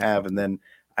that they would have. And then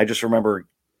I just remember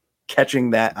catching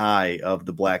that eye of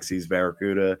the Black Seas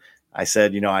Barracuda. I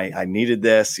said, I needed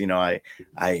this,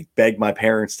 I begged my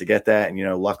parents to get that.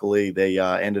 And, luckily they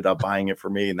ended up buying it for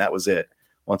me. And that was it.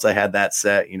 Once I had that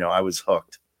set, I was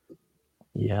hooked.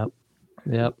 Yep.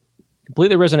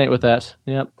 Completely resonate with that.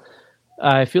 Yep.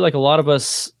 I feel like a lot of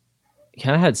us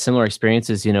kind of had similar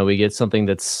experiences. We get something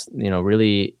that's,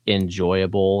 really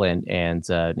enjoyable and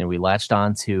we latched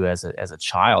on to as a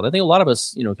child. I think a lot of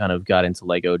us, kind of got into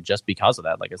Lego just because of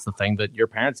that. Like it's the thing that your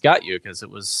parents got you because it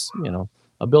was,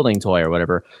 a building toy or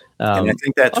whatever. And I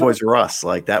think that Toys R Us,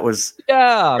 like that was,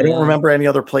 I don't remember any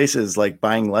other places like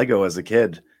buying Lego as a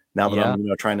kid. Now that I'm,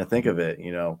 trying to think of it,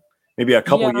 maybe a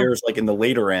couple years, like in the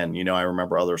later end, I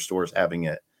remember other stores having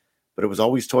it, but it was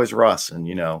always Toys R Us. And,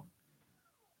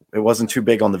 it wasn't too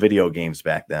big on the video games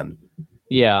back then.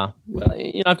 Yeah. Well,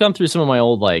 I've gone through some of my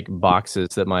old like boxes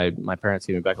that my parents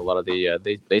gave me back. A lot of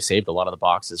they saved a lot of the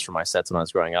boxes for my sets when I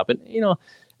was growing up. And,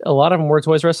 a lot of them were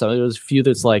Toys R Us. There was a few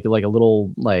that's like a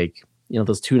little like,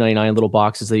 those $2.99 little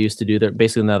boxes they used to do. They're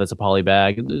basically now that's a poly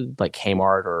bag, like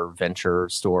Kmart or Venture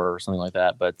Store or something like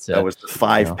that. But that was the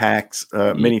 5 packs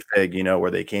minifig,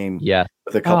 where they came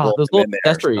with a couple of those little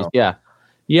accessories. So.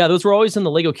 Yeah, those were always in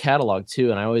the Lego catalog too,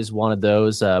 and I always wanted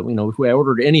those. If I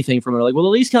ordered anything from it, like, well, at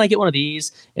least can I get one of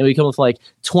these? And we come with like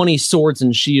 20 swords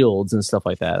and shields and stuff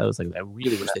like that. I was like, I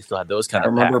really wish they still had those kind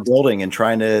of. I remember building and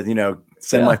trying to,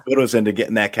 send my photos into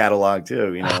getting that catalog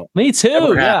too. Me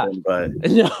too. Happened, but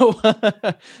no,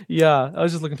 yeah, I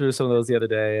was just looking through some of those the other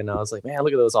day, and I was like, man,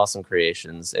 look at those awesome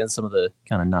creations, and some of the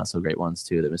kind of not so great ones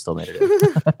too that we still made it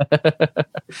in.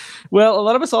 Well, a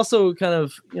lot of us also kind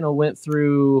of went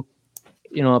through.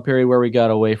 A period where we got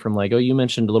away from Lego. You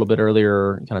mentioned a little bit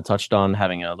earlier, kind of touched on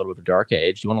having a little bit of a dark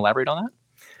age. Do you want to elaborate on that?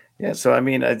 Yeah. So, I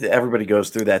mean, everybody goes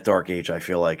through that dark age. I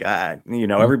feel like,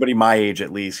 everybody my age,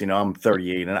 at least, I'm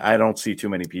 38 and I don't see too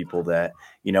many people that,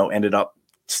 ended up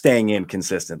staying in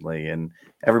consistently and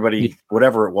everybody,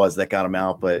 whatever it was that got them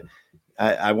out. But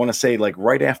I want to say like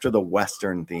right after the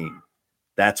Western theme,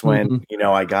 that's when,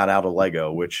 I got out of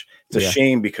Lego, which it's a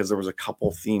shame because there was a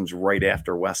couple themes right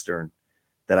after Western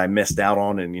that I missed out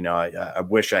on. And, I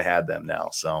wish I had them now.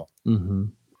 So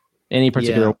any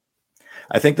particular,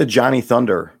 I think the Johnny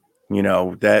Thunder,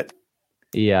 that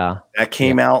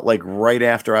came out like right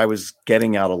after I was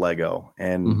getting out of Lego.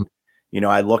 And,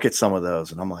 I look at some of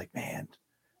those and I'm like, man,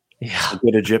 the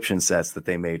good Egyptian sets that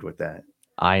they made with that.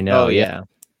 I know. Yeah.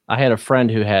 I had a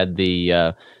friend who had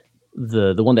the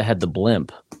one that had the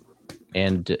blimp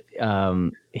and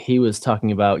he was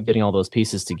talking about getting all those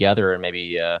pieces together and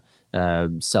maybe,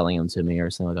 selling them to me or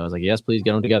something like that. I was like, yes, please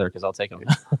get them together because I'll take them.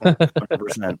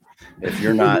 100%. If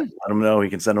you're not, let him know. He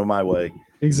can send them my way.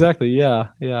 Exactly. Yeah.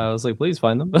 I was like, please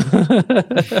find them.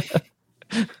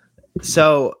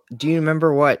 So, do you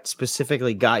remember what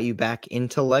specifically got you back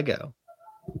into Lego?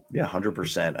 Yeah,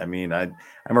 100%. I mean, I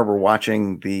remember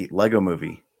watching the Lego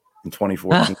movie in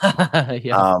 2014.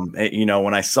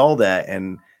 When I saw that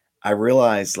and I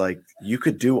realized like you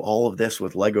could do all of this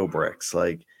with Lego bricks.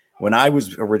 Like when I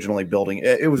was originally building,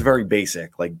 it was very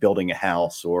basic, like building a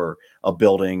house or a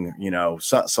building,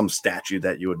 some statue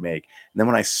that you would make. And then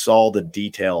when I saw the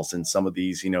details in some of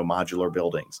these, modular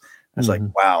buildings, I was like,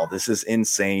 wow, this is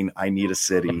insane. I need a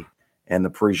city. And the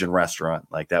Parisian restaurant,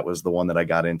 like that was the one that I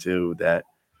got into that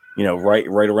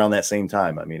right around that same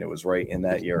time. I mean, it was right in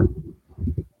that year.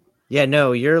 Yeah,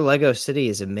 no, your Lego city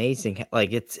is amazing.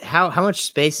 Like, it's how much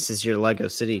space does your Lego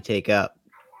city take up?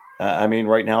 I mean,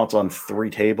 right now it's on 3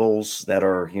 tables that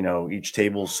are, each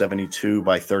table 72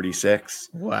 by 36.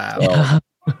 Wow. So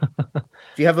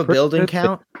Do you have a building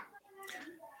count?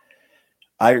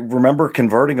 I remember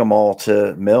converting them all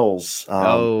to mills.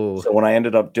 Oh, So when I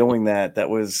ended up doing that, that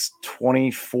was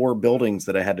 24 buildings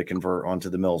that I had to convert onto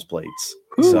the mills plates.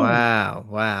 So,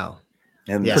 wow.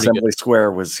 and Yeah. Assembly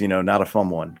Square was, not a fun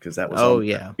one because that was on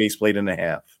yeah. base plate and a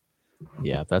half.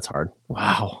 Yeah, that's hard.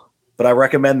 Wow. But I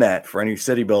recommend that for any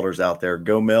city builders out there.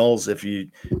 Go mills. If you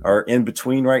are in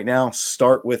between right now,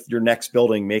 start with your next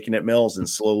building, making it mills, and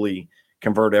slowly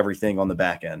convert everything on the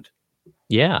back end.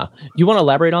 Yeah. You want to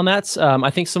elaborate on that?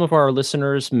 I think some of our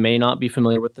listeners may not be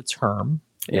familiar with the term.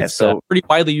 It's pretty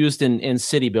widely used in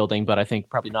city building, but I think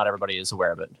probably not everybody is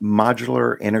aware of it.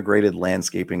 Modular integrated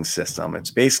landscaping system.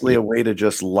 It's basically a way to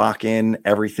just lock in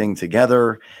everything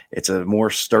together. It's a more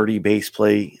sturdy base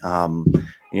plate.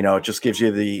 It just gives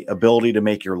you the ability to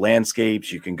make your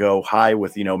landscapes. You can go high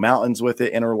with, mountains with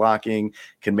it, interlocking,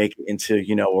 can make it into,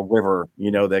 a river,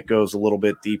 that goes a little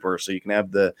bit deeper. So you can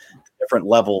have the different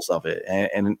levels of it.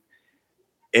 And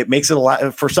it makes it a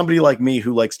lot for somebody like me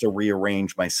who likes to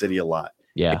rearrange my city a lot.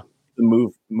 Yeah.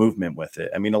 The movement with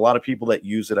it. I mean, a lot of people that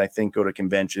use it, I think, go to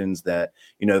conventions that,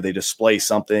 they display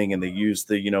something and they use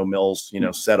the, mills,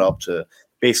 set up to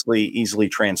basically easily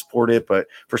transport it. But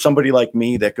for somebody like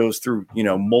me that goes through,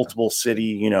 multiple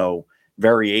city,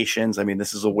 variations, I mean,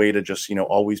 this is a way to just,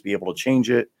 always be able to change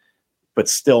it, but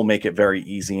still make it very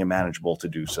easy and manageable to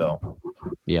do so.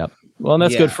 Yeah. Well, and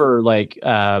that's good for like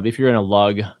if you're in a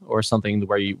lug or something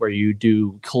where you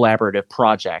do collaborative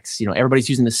projects. Everybody's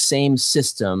using the same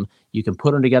system. You can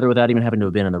put them together without even having to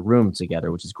have been in the room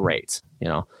together, which is great.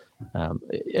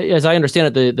 As I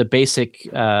understand it, the basic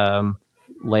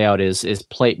layout is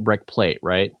brick plate,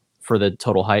 right, for the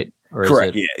total height. Or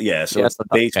correct. Yeah. So it's the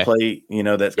base plate,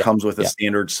 that comes with a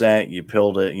standard set. You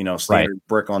build it, standard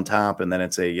brick on top, and then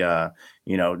it's a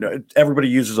everybody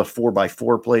uses a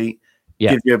 4x4 plate.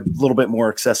 Give you a little bit more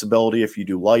accessibility if you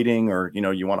do lighting or,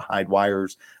 you want to hide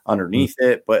wires underneath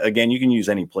it. But again, you can use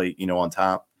any plate, on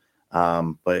top.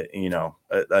 But,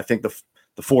 I think the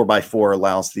 4x4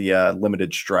 allows the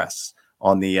limited stress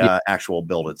on the actual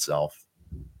build itself.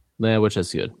 Yeah, which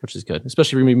is good,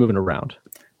 especially when you're moving around.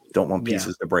 Don't want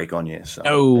pieces to break on you. So.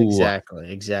 Oh, exactly.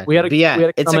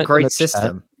 It's a great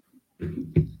system.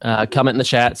 Comment in the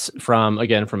chats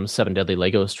from 7 Deadly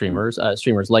Lego streamers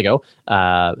Lego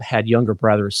had younger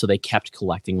brothers, so they kept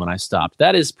collecting when I stopped.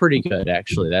 That is pretty good,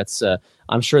 actually. That's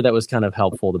I'm sure that was kind of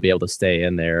helpful to be able to stay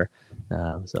in there.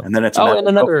 And then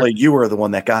hopefully you were the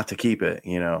one that got to keep it,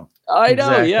 I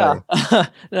know, yeah.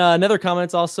 Another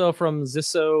comment also from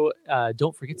Zisso.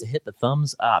 Don't forget to hit the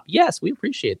thumbs up. Yes, we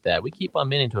appreciate that. We keep on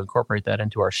meaning to incorporate that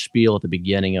into our spiel at the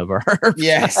beginning of our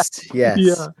yes. Yeah.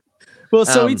 Well,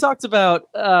 so we talked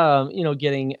about,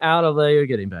 getting out of Lego,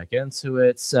 getting back into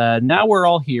it. Now we're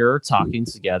all here talking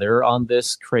together on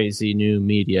this crazy new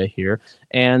media here.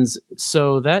 And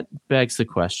so that begs the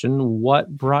question,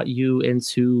 what brought you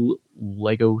into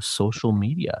Lego social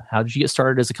media? How did you get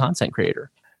started as a content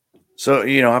creator? So,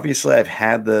 obviously I've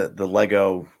had the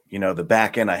Lego, the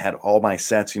back end. I had all my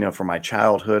sets, from my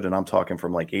childhood, and I'm talking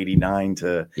from like 89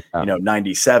 to,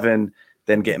 97,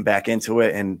 then getting back into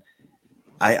it. And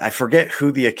I forget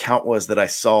who the account was that I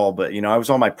saw, but, I was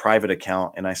on my private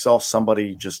account and I saw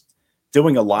somebody just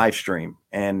doing a live stream.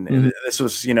 And this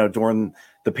was, during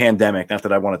the pandemic. Not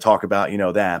that I want to talk about,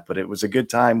 that, but it was a good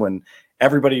time when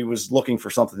everybody was looking for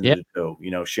something to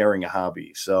do, sharing a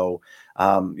hobby. So,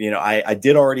 I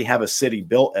did already have a city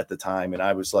built at the time. And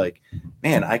I was like,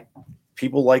 man,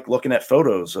 people like looking at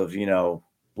photos of, Lego.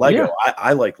 Yeah.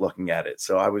 I like looking at it.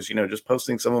 So I was, just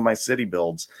posting some of my city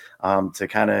builds to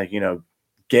kind of,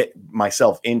 get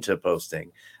myself into posting.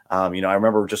 I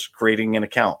remember just creating an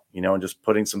account, and just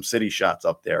putting some city shots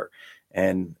up there.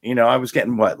 And, I was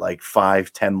getting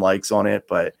 5-10 likes on it,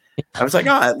 but I was like,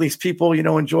 at least people,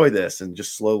 enjoy this, and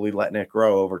just slowly letting it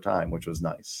grow over time, which was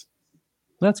nice.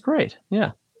 That's great.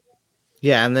 Yeah.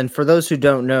 Yeah. And then for those who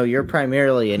don't know, you're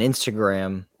primarily an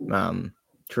Instagram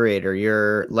creator.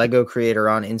 You're Lego creator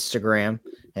on Instagram.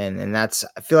 And I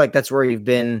feel like that's where you've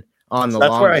been on the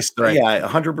longest. Where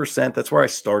 100%. That's where I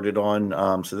started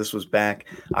on. So this was back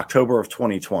October of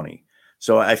 2020.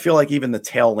 So I feel like even the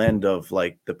tail end of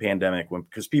like the pandemic,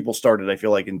 because people started, I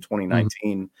feel like in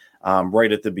 2019,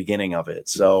 right at the beginning of it.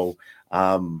 So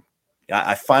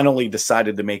I finally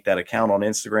decided to make that account on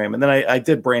Instagram, and then I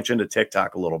did branch into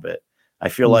TikTok a little bit. I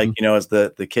feel like, as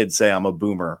the kids say, I'm a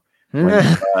boomer. when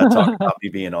you talk about me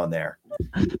being on there.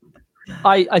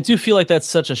 I do feel like that's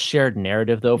such a shared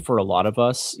narrative, though, for a lot of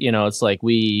us. It's like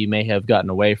we may have gotten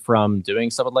away from doing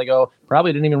stuff with Lego.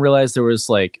 Probably didn't even realize there was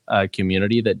like a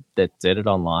community that did it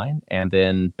online. And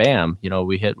then, bam,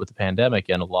 we hit with the pandemic,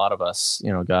 and a lot of us,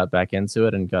 got back into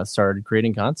it and got started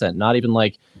creating content. Not even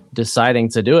like deciding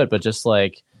to do it, but just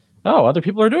like, oh, other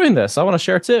people are doing this. I want to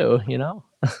share too.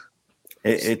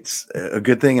 It's a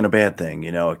good thing and a bad thing.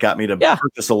 It got me to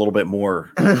purchase a little bit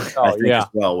more. I think as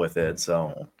well with it.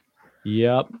 So.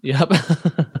 Yep.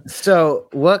 So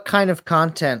what kind of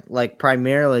content, like,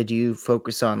 primarily do you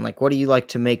focus on? Like, what do you like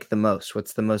to make the most?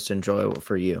 What's the most enjoyable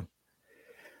for you?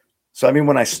 So, I mean,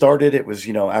 when I started, it was,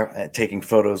 taking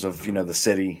photos of, the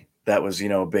city. That was,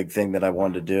 a big thing that I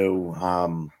wanted to do.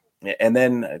 And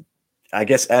then I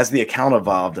guess as the account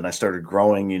evolved and I started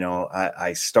growing,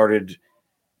 I started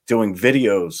doing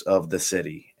videos of the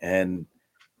city. And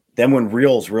then when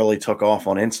Reels really took off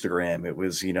on Instagram, it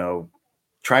was,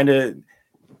 trying to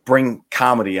bring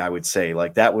comedy, I would say.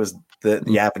 Like that was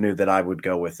the avenue that I would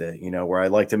go with it, where I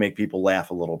like to make people laugh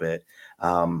a little bit.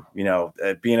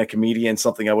 Being a comedian,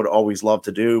 something I would always love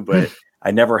to do, but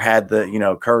I never had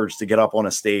the, courage to get up on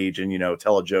a stage and,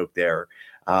 tell a joke there.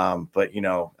 But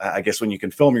I guess when you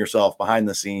can film yourself behind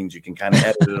the scenes, you can kind of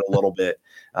edit it a little bit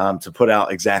to put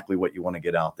out exactly what you want to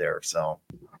get out there. So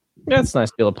yeah, it's nice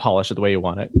to be able to polish it the way you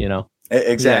want it,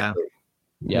 Exactly.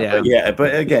 Yeah.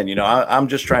 But again, I'm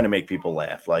just trying to make people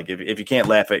laugh. Like if you can't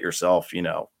laugh at yourself, you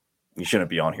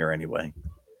shouldn't be on here anyway.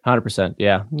 100%.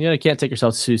 Yeah. You can't take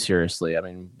yourself too seriously. I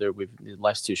mean,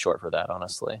 life's too short for that,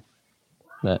 honestly.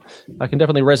 But I can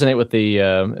definitely resonate with the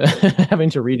having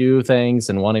to redo things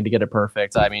and wanting to get it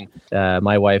perfect. I mean,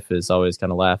 my wife is always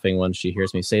kind of laughing when she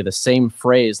hears me say the same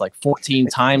phrase like 14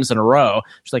 times in a row.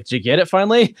 She's like, "Did you get it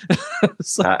finally?"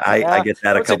 I get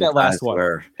that a couple of times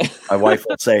where my wife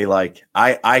will say like,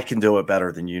 I can do it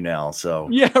better than you now. So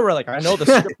yeah, we're like, I know the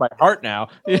script by heart now.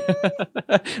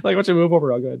 Like, why don't you move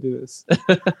over? I'll go ahead and do this.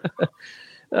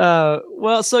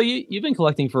 Well, so you've been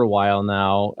collecting for a while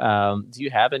now. Do you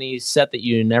have any set that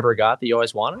you never got that you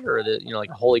always wanted, or that like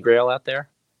a holy grail out there?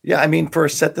 Yeah, I mean, for a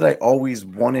set that I always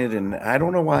wanted, and I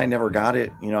don't know why I never got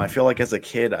it. I feel like as a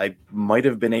kid, I might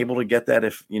have been able to get that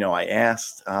if I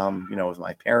asked. With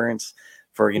my parents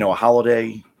for a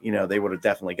holiday, they would have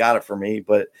definitely got it for me.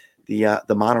 But the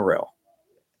monorail.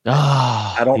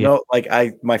 I don't know. Like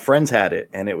my friends had it,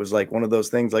 and it was like one of those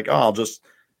things. Like, oh, I'll just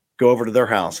go over to their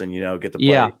house and get to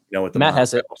play. With the Matt monorail.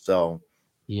 has it. So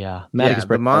yeah, Matt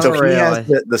the monorail. So he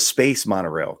has the space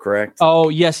monorail, correct? Oh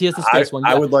yes, he has the space one.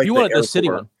 I would like you wanted the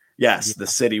city one. Yes, the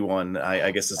city one.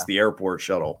 I guess it's the airport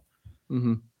shuttle.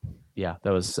 Mm-hmm. Yeah,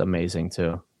 that was amazing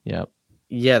too. Yep.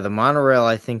 Yeah, the monorail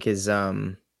I think is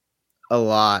a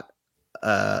lot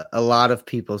of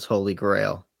people's holy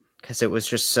grail because it was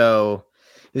just so.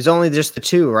 It was only just the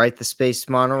two, right? The space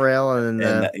monorail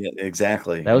and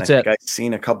exactly. That was it. I've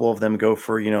seen a couple of them go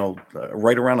for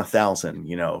right around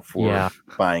 1,000, for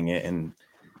buying it, and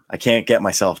I can't get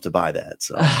myself to buy that.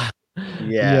 So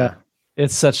yeah,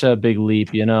 it's such a big leap.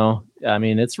 I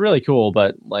mean, it's really cool,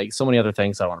 but like so many other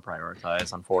things I want to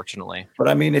prioritize, unfortunately. But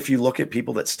I mean, if you look at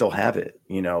people that still have it,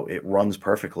 it runs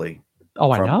perfectly.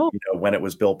 Oh, I know. When it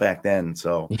was built back then.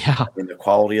 So yeah, I mean, the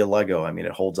quality of Lego, I mean,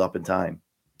 it holds up in time.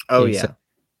 Oh yeah.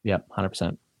 Yep,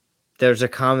 100%. There's a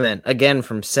comment again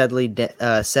from Seven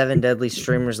Deadly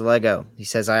Streamers Lego. He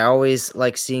says, "I always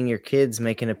like seeing your kids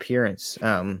make an appearance."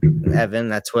 Evan,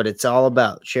 that's what it's all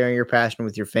about: sharing your passion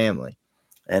with your family.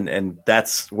 And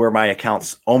that's where my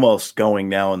account's almost going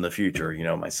now in the future.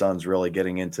 My son's really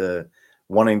getting into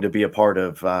wanting to be a part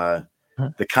of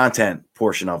the content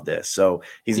portion of this. So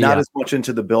he's not as much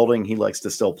into the building. He likes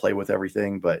to still play with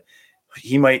everything, but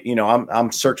he might,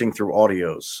 I'm searching through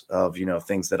audios of,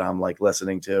 things that I'm like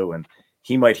listening to, and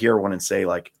he might hear one and say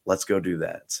like, let's go do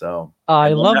that. So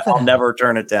I love that. I'll never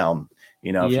turn it down,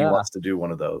 if he wants to do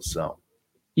one of those. So,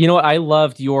 I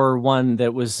loved your one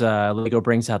that was Lego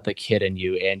brings out the kid in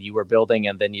you, and you were building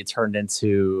and then you turned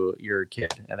into your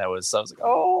kid. And I was like,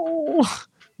 oh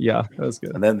yeah, that was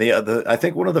good. And then I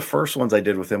think one of the first ones I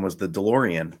did with him was the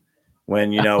DeLorean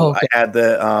when, okay. I had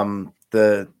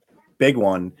the big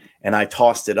one and I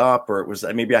tossed it up, or it was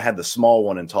maybe I had the small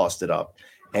one and tossed it up,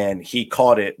 and he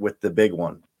caught it with the big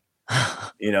one.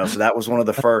 So that was one of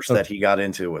the first that he got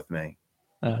into with me.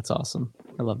 That's awesome.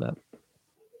 I love that.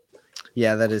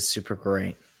 Yeah, that is super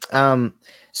great.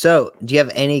 So do you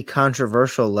have any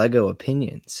controversial Lego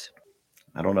opinions?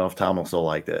 I don't know if Tom will still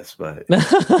like this, but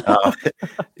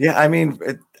yeah, I mean,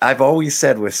 I've always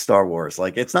said with Star Wars,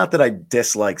 like, it's not that I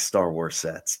dislike Star Wars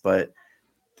sets, but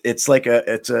it's like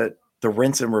the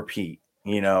rinse and repeat.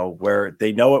 where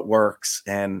they know it works,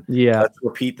 and let's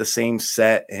repeat the same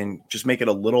set and just make it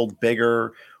a little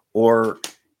bigger, or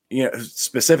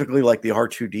specifically like the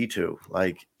R2D2,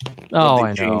 like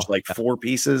they changed like 4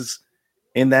 pieces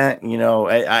in that.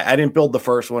 I didn't build the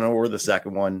first one or the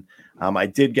second one. I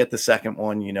did get the second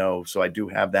one, so I do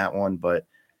have that one, but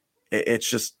it's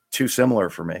just too similar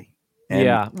for me.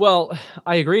 And well,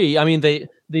 I agree. I mean,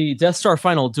 the Death Star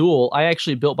Final Duel, I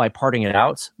actually built by parting it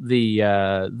out,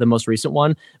 the most recent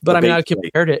one. But I mean, I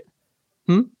compared it.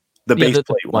 The base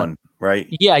plate one, right?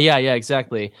 Yeah,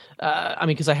 exactly. I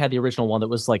mean, because I had the original one that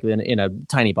was like in a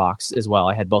tiny box as well.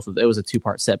 I had both of them. It was a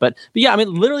 2-part set. But yeah, I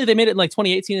mean, literally, they made it in like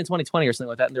 2018 and 2020 or something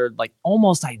like that, and they're like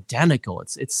almost identical.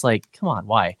 It's like, come on,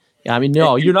 why? Yeah, I mean,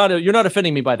 no, you're not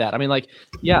offending me by that. I mean, like,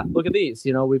 yeah, look at these.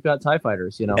 We've got TIE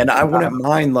fighters. And I wouldn't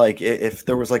mind like if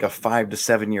there was like a 5 to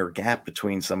 7 year gap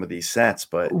between some of these sets,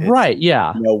 but right,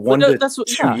 yeah, 1 to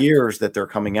 2 years that they're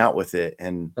coming out with it,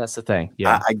 and that's the thing.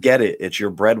 Yeah, I get it. It's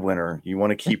your breadwinner. You want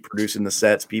to keep producing the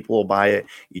sets. People will buy it.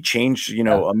 You change, a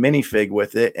minifig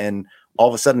with it, and all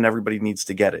of a sudden everybody needs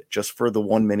to get it just for the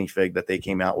one minifig that they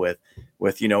came out with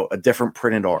a different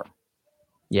printed arm.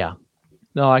 Yeah.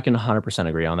 No, I can 100%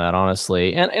 agree on that,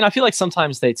 honestly. And I feel like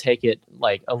sometimes they take it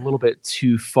like a little bit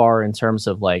too far in terms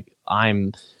of like,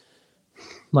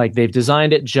 they've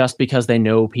designed it just because they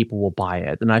know people will buy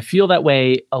it. And I feel that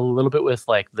way a little bit with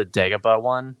like the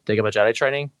Dagobah Jedi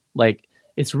Training. Like,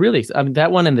 it's really, I mean,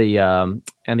 that one and the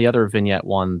other vignette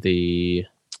one, the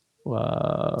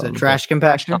trash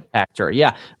compactor.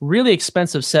 Yeah, really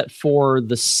expensive set for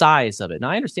the size of it.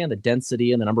 Now I understand the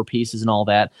density and the number of pieces and all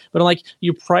that, but like,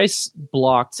 you price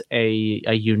blocked a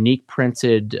unique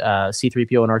printed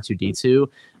C-3PO and R2D2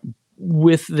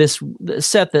 with this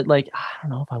set that, like, I don't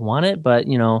know if I want it, but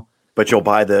but you'll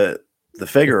buy the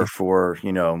figure for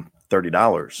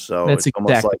 $30. So it's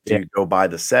almost like you go buy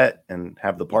the set and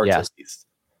have the parts at least.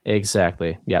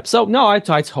 Exactly. Yeah. So no, I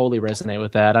totally resonate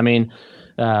with that. I mean,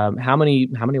 how many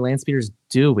land speeders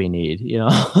do we need?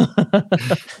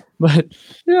 But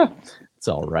yeah, it's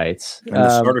all right. And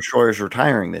the Star Destroyer is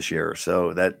retiring this year,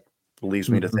 so that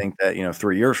leads me to think that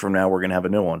 3 years from now we're going to have a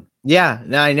new one. Yeah,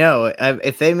 no, I know.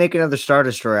 If they make another Star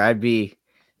Destroyer, I'd be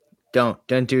don't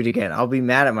do it again. I'll be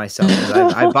mad at myself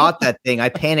because I bought that thing. I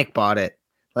panic bought it.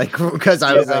 Like, because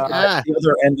I was like, The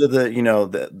other end of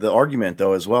the argument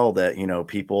though as well, that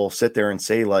people sit there and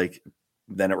say like,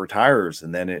 then it retires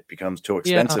and then it becomes too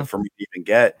expensive for me to even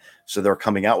get. So they're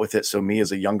coming out with it. So me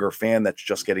as a younger fan that's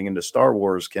just getting into Star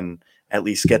Wars can at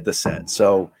least get the set.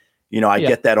 So, I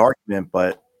get that argument,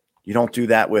 but you don't do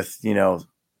that with,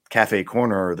 Cafe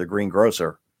Corner or the Green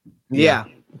Grocer. Yeah,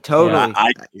 totally.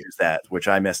 I use that, which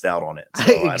I missed out on it.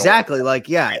 So exactly.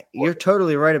 You're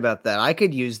totally right about that. I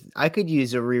could use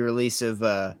a re-release of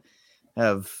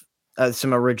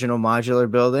some original modular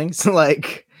buildings.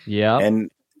 And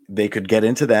they could get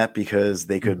into that because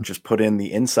they could just put in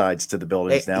the insides to the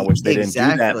buildings now, which they didn't do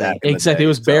that back in the day. It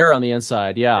was bare on the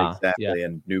inside. Yeah. Exactly. Yeah.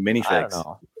 And new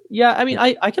minifigs. Yeah. I mean,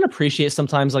 I can appreciate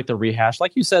sometimes like the rehash,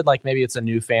 like you said, like maybe it's a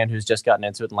new fan who's just gotten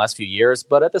into it in the last few years,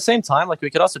 but at the same time, like we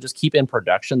could also just keep in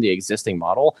production the existing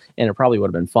model and it probably would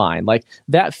have been fine. Like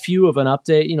that few of an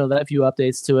update, that few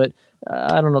updates to it.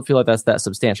 I don't feel like that's that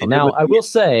substantial. Now I will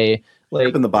say,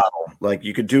 like in the bottle, like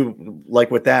you could do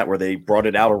like with that, where they brought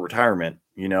it out of retirement,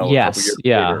 yes.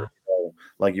 Yeah. Later,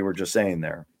 like you were just saying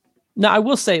there. Now, I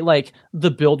will say, like, the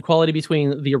build quality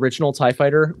between the original TIE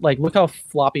Fighter, like, look how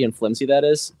floppy and flimsy that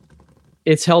is.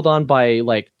 It's held on by,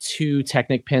 like, 2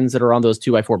 Technic pins that are on those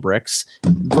 2x4 bricks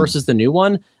versus the new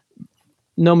one.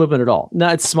 No movement at all.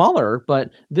 Now, it's smaller,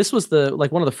 but this was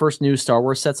one of the first new Star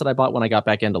Wars sets that I bought when I got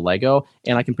back into Lego,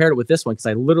 and I compared it with this one because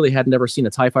I literally had never seen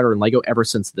a TIE Fighter in Lego ever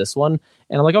since this one,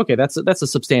 and I'm like, okay, that's a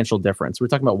substantial difference. We're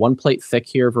talking about 1 plate thick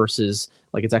here versus,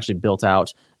 like, it's actually built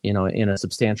out, in a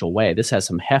substantial way. This has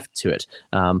some heft to it.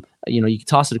 You can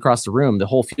toss it across the room, the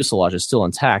whole fuselage is still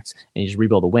intact, and you just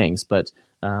rebuild the wings, but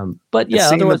yeah,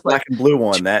 the black and blue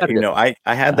one that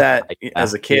I had that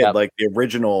as a kid, like the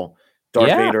original Darth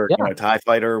Vader, TIE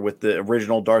Fighter with the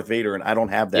original Darth Vader, and I don't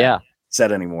have that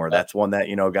set anymore. That's one that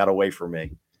got away from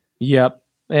me. Yep,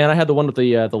 and I had the one with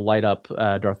the light up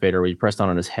Darth Vader where you pressed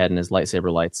on his head and his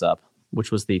lightsaber lights up, which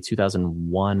was the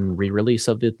 2001 re-release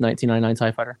of the 1999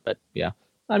 TIE Fighter. But yeah,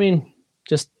 I mean,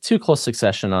 just too close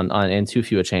succession on and too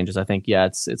few changes. I think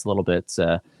it's a little bit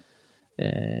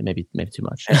maybe too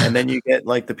much. And then you get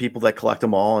like the people that collect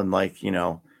them all and like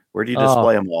where do you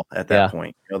display them all at that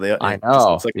point? I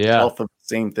know. It's like the shelf of the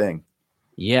same thing.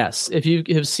 Yes. If you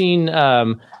have seen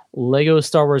Lego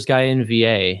Star Wars guy in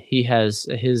VA,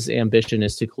 his ambition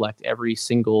is to collect every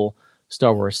single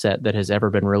Star Wars set that has ever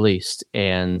been released.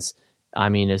 And I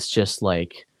mean, it's just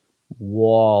like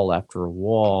wall after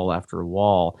wall after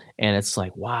wall, and it's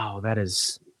like, wow, that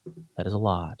is a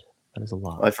lot. That is a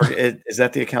lot. I forget. Is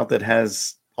that the account that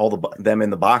has all them in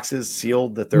the boxes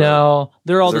sealed? That they're No,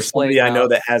 they're all there's displayed. somebody I know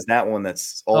that has that one.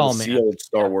 That's all the man. sealed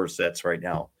Star Wars sets right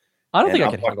now. I don't think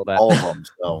I could handle that. All of them.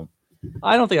 So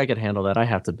I don't think I could handle that. I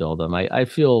have to build them. I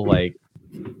feel like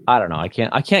I don't know. I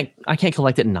can't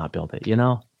collect it and not build it. You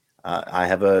know. I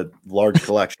have a large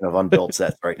collection of unbuilt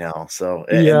sets right now. So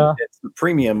and it's the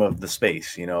premium of the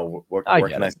space. You know, where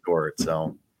can I store it?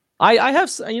 So I have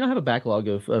a backlog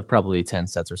of probably 10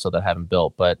 sets or so that I haven't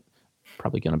built, but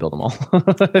probably going to build them all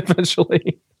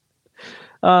eventually.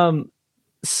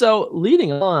 So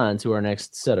leading on to our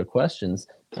next set of questions.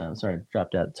 Sorry, I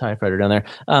dropped that TIE Fighter down there.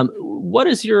 What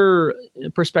is your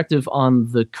perspective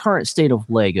on the current state of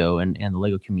Lego and the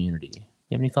Lego community?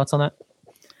 You have any thoughts on that?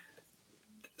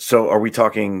 So are we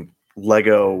talking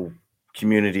Lego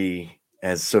community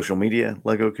as social media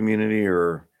Lego community,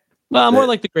 or more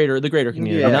like the greater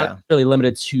community, not really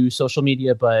limited to social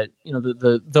media, but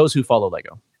the those who follow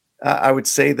Lego? I would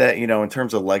say that, in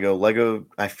terms of Lego,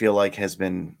 I feel like has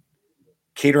been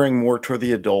catering more toward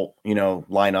the adult,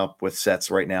 lineup with sets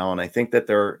right now. And I think that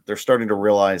they're starting to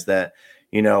realize that,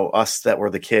 us that were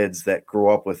the kids that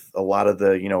grew up with a lot of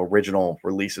the, original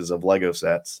releases of Lego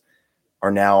sets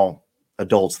are now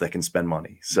adults that can spend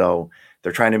money. So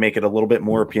they're trying to make it a little bit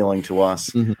more appealing to us.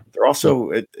 Mm-hmm. They're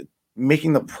also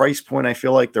making the price point. I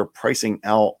feel like they're pricing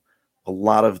out a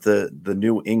lot of the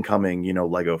new incoming,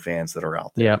 Lego fans that are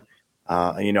out there. Yeah.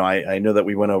 I know that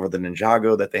we went over the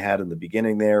Ninjago that they had in the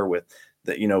beginning there with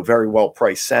the, very well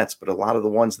priced sets, but a lot of the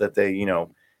ones that they,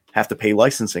 have to pay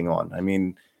licensing on. I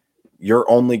mean, you're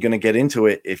only going to get into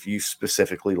it if you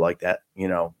specifically like that,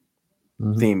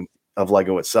 mm-hmm. theme of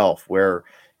Lego itself, where,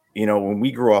 when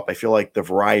we grew up, I feel like the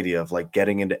variety of like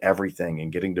getting into everything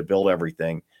and getting to build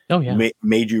everything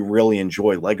made you really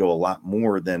enjoy Lego a lot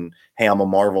more than, hey, I'm a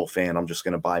Marvel fan, I'm just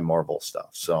going to buy Marvel stuff.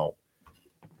 So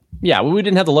yeah, we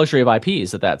didn't have the luxury of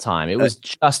IPs at that time. It was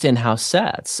just in-house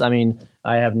sets. I mean,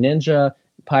 I have Ninja,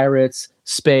 Pirates,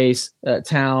 Space,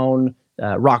 Town,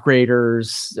 Rock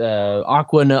Raiders,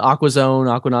 Aqua Zone,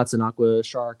 Aquanauts and Aqua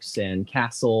Sharks, and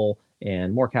Castle,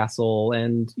 and more Castle.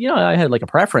 And, I had like a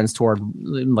preference toward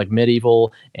like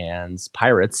Medieval and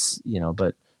Pirates,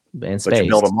 and Space. But you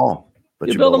build them all.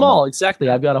 You build them all. Exactly.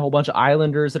 I've got a whole bunch of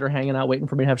Islanders that are hanging out waiting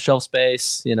for me to have shelf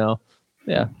space,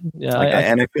 Yeah.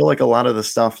 And I feel like a lot of the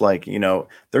stuff, like,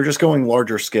 they're just going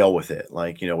larger scale with it.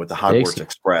 Like, with the Hogwarts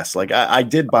Express, like I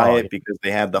did buy it because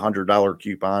they had the $100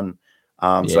 coupon.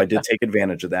 So I did take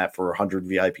advantage of that for 100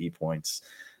 VIP points,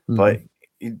 but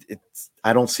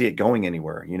I don't see it going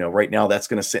anywhere. Right now that's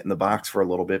going to sit in the box for a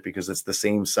little bit because it's the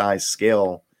same size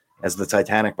scale as the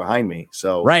Titanic behind me.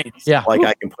 So right. Yeah. Like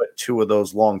I can put 2 of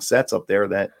those long sets up there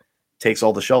that takes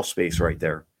all the shelf space right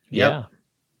there. Yeah.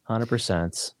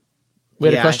 100%. We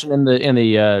had a question in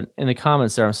the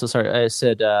comments there. I'm so sorry. I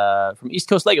said from East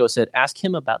Coast Lego said, ask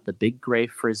him about the big gray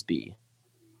frisbee.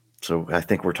 So I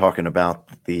think we're talking about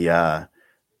the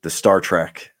Star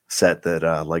Trek set that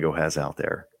Lego has out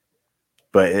there,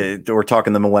 but we're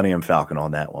talking the Millennium Falcon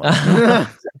on that one.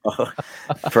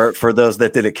 for those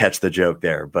that didn't catch the joke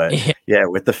there, but yeah,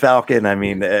 with the Falcon, I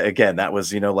mean, again, that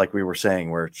was like we were saying,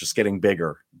 where it's just getting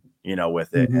bigger,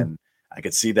 with it, and I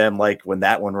could see them like when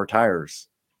that one retires.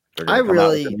 I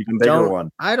really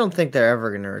don't. I don't think they're ever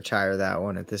going to retire that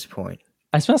one at this point.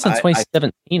 It's been since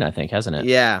 2017, I think, hasn't it?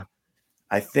 Yeah,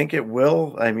 I think it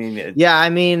will. I mean,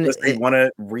 they want to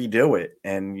redo it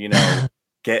and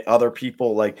get other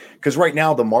people because right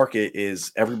now the market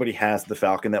is everybody has the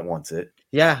Falcon that wants it.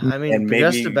 Yeah, I mean, and maybe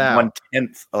just about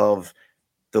 1/10 of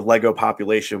the Lego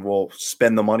population will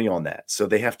spend the money on that. So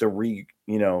they have to they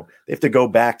have to go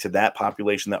back to that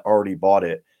population that already bought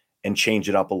it and change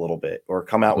it up a little bit, or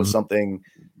come out with something,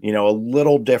 a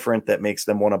little different that makes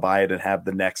them want to buy it and have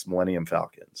the next Millennium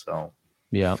Falcon. So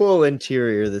yeah, full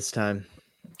interior this time.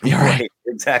 Yeah, right.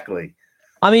 Exactly.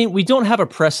 I mean, we don't have a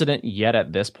precedent yet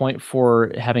at this point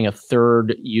for having a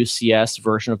third UCS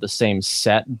version of the same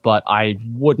set, but I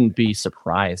wouldn't be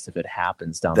surprised if it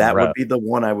happens down the road. That would be the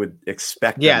one I would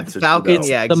expect. Yeah, the Falcon.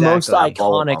 Yeah, exactly. The most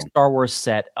iconic Star Wars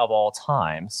set of all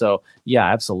time. So yeah,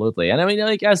 absolutely. And I mean,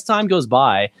 as time goes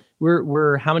by,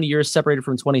 we're how many years separated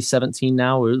from 2017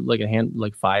 now? We're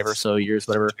like 5 or so years,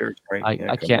 whatever. Right.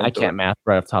 I can't math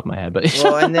right off the top of my head, but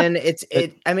well, and then it's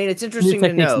interesting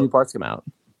to know new parts come out.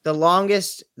 The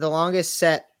longest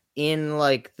set in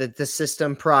like the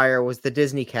system prior was the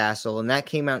Disney Castle, and that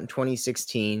came out in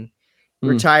 2016.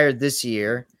 Retired this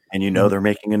year, and they're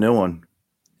making a new one.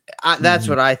 That's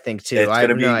what I think too. I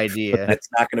have no idea. It's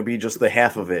not going to be just the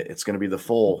half of it. It's going to be the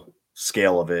full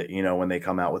scale of it, when they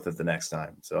come out with it the next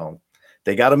time. So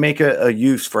they got to make a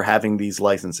use for having these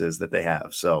licenses that they have.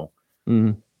 So,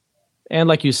 and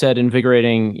like you said,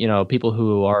 invigorating, people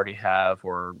who already have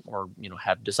or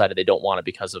have decided they don't want it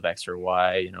because of X or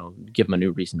Y, give them a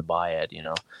new reason to buy it,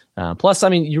 plus, I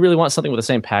mean, you really want something with the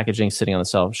same packaging sitting on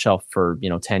the shelf for,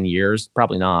 10 years,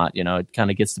 probably not, it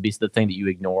kind of gets to be the thing that you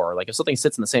ignore. Like if something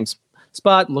sits in the same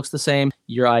spot, looks the same,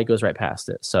 your eye goes right past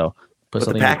it. So, but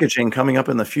the packaging coming up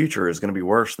in the future is going to be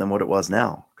worse than what it was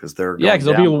now because they're because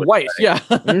they'll be white. Yeah.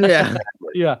 Yeah.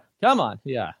 Yeah. Come on.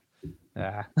 Yeah.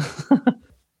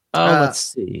 Let's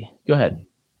see. Go ahead.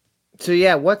 So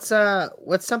yeah, what's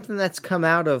something that's come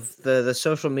out of the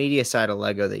social media side of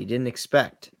Lego that you didn't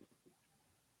expect?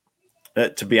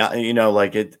 To be,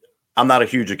 I'm not a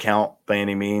huge account by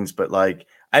any means, but like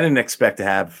I didn't expect to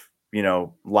have, a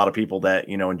lot of people that,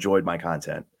 enjoyed my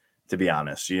content. To be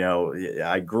honest,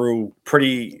 I grew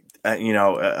pretty,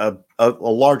 a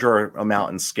larger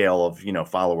amount in scale of,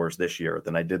 followers this year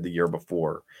than I did the year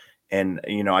before. And,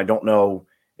 I don't know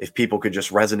if people could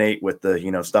just resonate with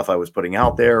the, stuff I was putting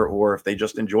out there or if they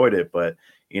just enjoyed it. But,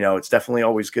 it's definitely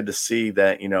always good to see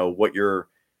that, what you're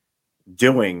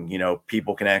doing,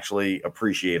 people can actually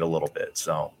appreciate a little bit.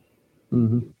 So,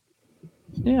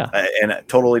 yeah. And I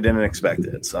totally didn't expect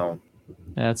it. So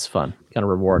that's fun. Kind of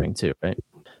rewarding too, right?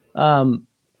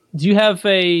 Do you have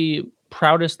a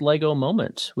proudest Lego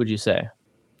moment, would you say?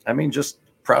 I mean, just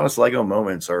proudest Lego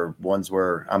moments are ones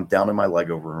where I'm down in my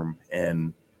Lego room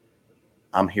and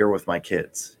I'm here with my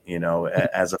kids,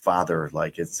 as a father.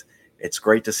 Like it's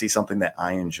great to see something that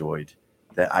I enjoyed,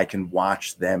 that I can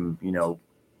watch them,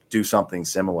 do something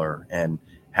similar and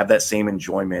have that same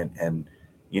enjoyment. And,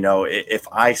 if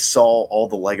I saw all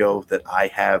the Lego that I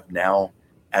have now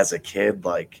as a kid,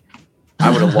 like I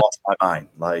would have lost my mind.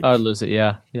 Like I'd lose it.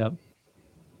 Yeah. Yep.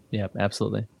 Yep.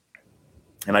 Absolutely.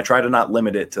 And I try to not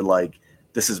limit it to like,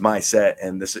 this is my set.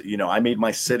 And this, I made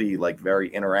my city like very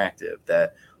interactive,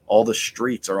 that all the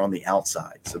streets are on the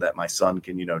outside so that my son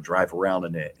can, drive around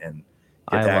in it and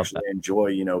get to actually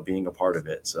enjoy, being a part of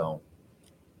it. So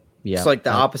yeah, it's like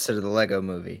the opposite of the Lego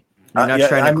movie. You're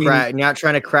not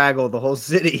trying to craggle the whole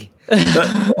city.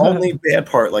 The only bad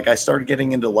part, like I started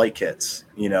getting into light kits,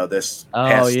 this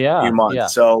past few months. Yeah.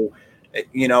 So,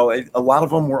 a lot of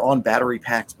them were on battery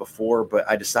packs before, but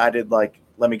I decided like,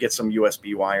 let me get some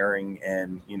USB wiring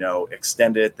and,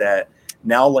 extend it that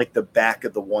now like the back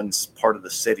of the one part of the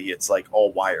city, it's like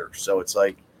all wire. So it's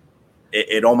like,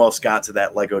 it almost got to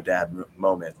that Lego dad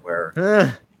moment where you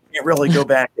can't really go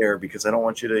back there because I don't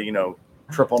want you to,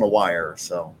 trip on a wire.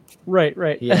 So. Right.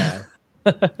 Yeah.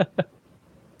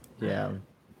 Yeah.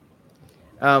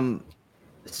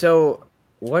 So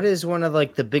what is one of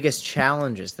like the biggest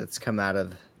challenges that's come out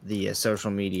of the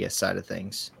social media side of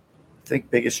things? I think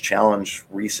biggest challenge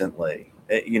recently,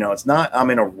 it's not, I'm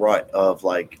in a rut of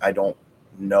like, I don't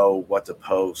know what to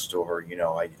post or,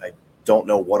 I don't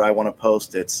know what I want to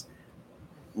post. It's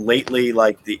lately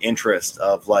like the interest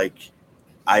of like,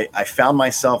 I found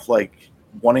myself like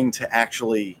wanting to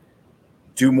actually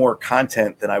do more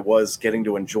content than I was getting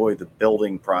to enjoy the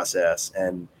building process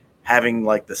and having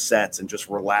like the sets and just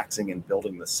relaxing and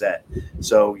building the set.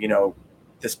 So,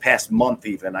 this past month,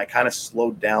 even I kind of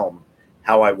slowed down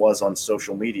how I was on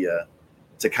social media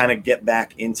to kind of get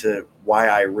back into why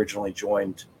I originally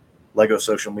joined Lego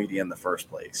social media in the first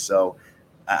place. So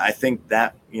I think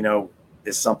that,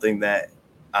 is something that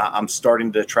I'm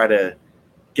starting to try to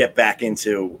get back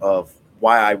into of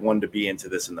why I wanted to be into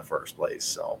this in the first place.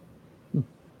 So.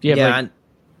 Do you have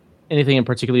anything in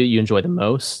particular that you enjoy the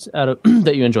most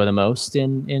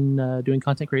in doing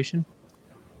content creation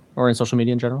or in social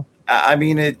media in general? I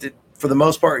mean, for the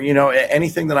most part,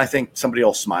 anything that I think somebody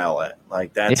will smile at,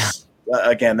 like that's,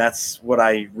 again, that's what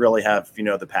I really have,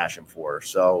 the passion for.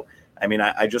 So, I mean,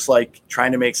 I just like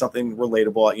trying to make something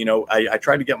relatable. I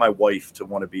tried to get my wife to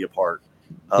want to be a part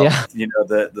of,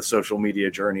 the social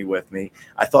media journey with me.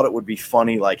 I thought it would be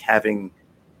funny, like having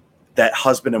that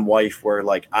husband and wife where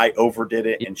like I overdid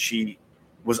it and she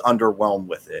was underwhelmed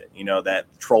with it, that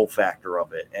troll factor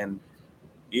of it. And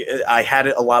I had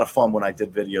a lot of fun when I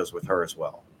did videos with her as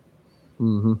well.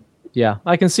 Mm-hmm. Yeah,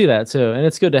 I can see that too. And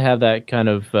it's good to have that kind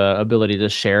of ability to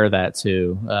share that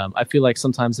too. I feel like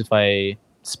sometimes if I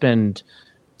spend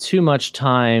too much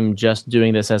time just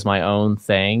doing this as my own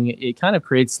thing, it kind of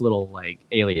creates a little like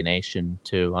alienation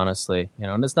too, honestly,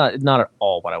 and it's not at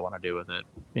all what I want to do with it.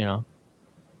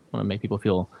 I want to make people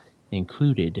feel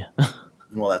included.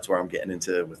 Well, that's where I'm getting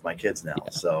into with my kids now.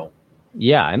 So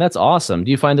yeah, and that's awesome.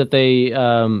 Do you find that they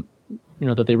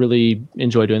that they really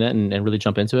enjoy doing that and really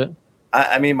jump into it?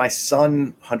 I mean, my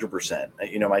son, 100%.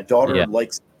 You know, my daughter Yeah.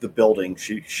 likes the building.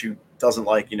 She doesn't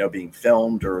like, you know, being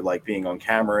filmed or like being on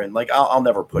camera. And like, I'll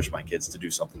never push my kids to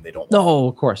do something they don't want No,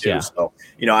 of course, to do. yeah. So,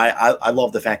 you know, I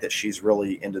love the fact that she's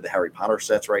really into the Harry Potter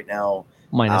sets right now.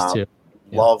 Mine is too.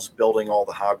 Yeah. Loves building all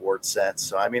the Hogwarts sets.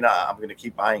 So, I mean, I'm going to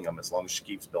keep buying them as long as she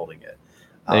keeps building it.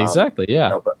 Exactly, yeah. You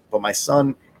know, but my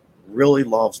son really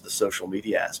loves the social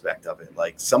media aspect of it.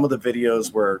 Like some of the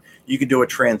videos where you can do a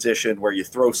transition where you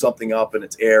throw something up and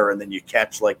it's air and then you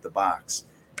catch like the box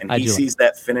and he sees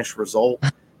that finished result.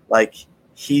 Like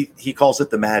he calls it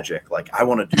the magic. Like I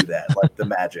want to do that, like the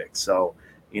magic. So,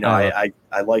 you know,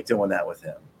 I like doing that with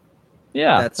him.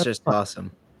 Yeah. That's just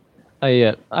awesome.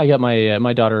 I got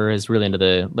my daughter is really into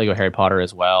the Lego Harry Potter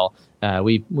as well.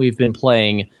 We've been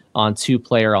playing on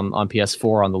 2-player on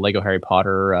PS4 on the Lego Harry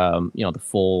Potter, you know,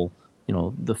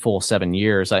 the full 7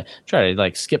 years. I try to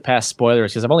like skip past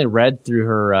spoilers because I've only read through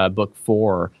her book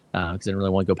 4 because I didn't really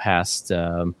want to go past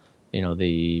you know,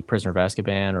 the Prisoner of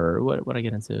Azkaban or what I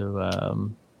get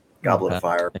into Goblet of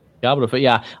Fire. Goblet of Fire.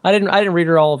 Yeah, I didn't read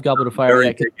her all of Goblet of Fire.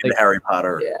 Very big into Harry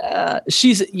Potter.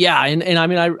 Yeah, and I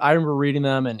mean I remember reading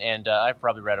them and I've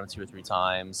probably read them 2 or 3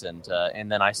 times and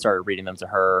then I started reading them to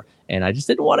her and I just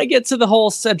didn't want to get to the whole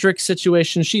Cedric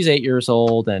situation. She's 8 years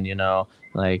old and you know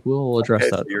like we'll address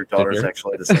that. So your daughter's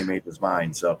actually the same age as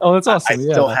mine, so oh, that's awesome. I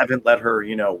still haven't let her,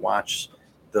 you know, watch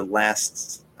the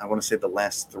last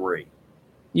 3.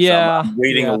 Yeah, so I'm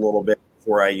waiting a little bit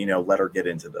before I, you know, let her get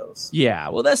into those. Yeah,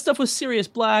 well, that stuff with Sirius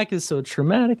Black is so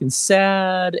traumatic and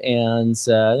sad, and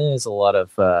there's a lot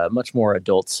of much more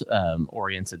adult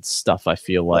oriented stuff. I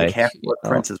feel like Half-Blood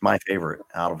Prince is my favorite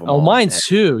out of them. Oh, mine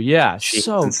too. Yeah,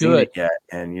 so good. Yet.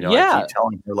 And you know, I keep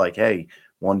telling her like, hey,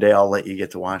 one day I'll let you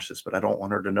get to watch this, but I don't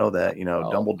want her to know that. You know,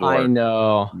 Dumbledore. I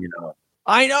know. You know.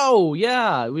 I know.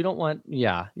 Yeah, we don't want.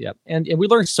 Yeah. And we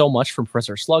learned so much from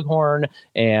Professor Slughorn,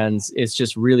 and it's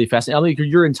just really fascinating. I mean,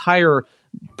 your entire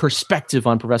perspective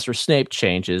on Professor Snape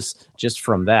changes just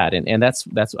from that, and that's.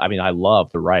 I mean, I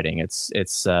love the writing. It's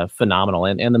phenomenal,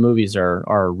 and the movies are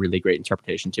a really great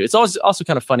interpretation too. It's also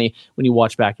kind of funny when you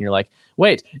watch back and you're like,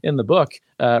 wait, in the book,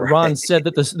 Ron said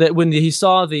that when he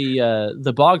saw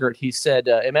the boggart, he said,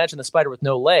 imagine the spider with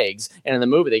no legs, and in the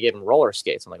movie they gave him roller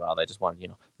skates. I'm like, oh, they just wanted, you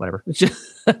know, whatever.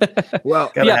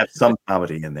 Well, gotta have some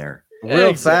comedy in there.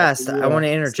 Real fast, I want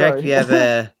to interject.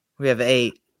 Sorry. We have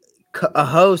a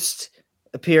host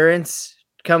appearance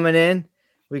coming in.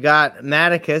 We got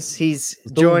Maticus. He's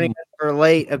joining us for a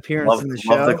late appearance in the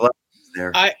show.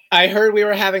 There. I heard we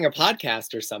were having a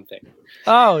podcast or something.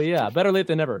 Oh yeah, better late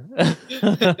than never.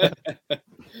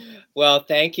 Well,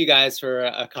 thank you guys for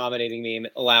accommodating me and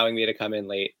allowing me to come in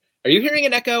late. Are you hearing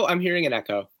an echo? I'm hearing an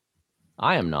echo.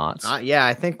 I am not. Yeah,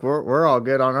 I think we're all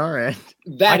good on our end.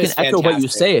 I can echo what you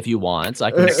say if you want.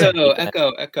 I can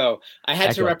echo. I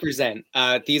had to represent.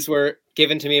 These were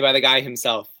given to me by the guy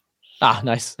himself. Ah,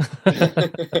 nice.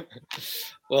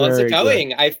 Well, it's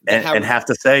going. And have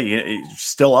to say, you're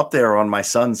still up there on my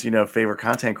son's, you know, favorite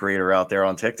content creator out there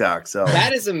on TikTok. So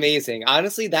that is amazing.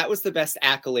 Honestly, that was the best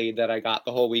accolade that I got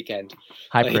the whole weekend.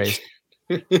 High praise.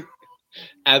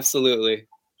 Absolutely.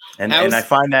 And I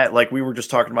find that, like, we were just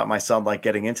talking about my son, like,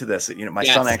 getting into this. You know, my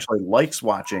son actually likes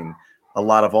watching a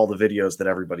lot of all the videos that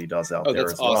everybody does out there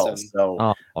as well.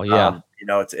 So, you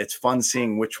know, it's fun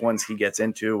seeing which ones he gets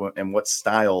into and what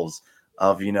styles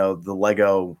of, you know, the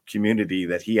Lego community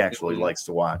that he actually likes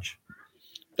to watch.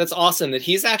 That's awesome that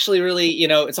he's actually really, you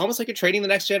know, it's almost like you're training the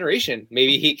next generation.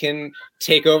 Maybe he can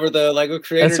take over the Lego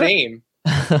creator name.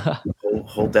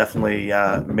 He'll definitely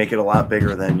make it a lot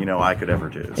bigger than, you know, I could ever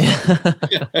do.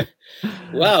 So.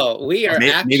 Well, we are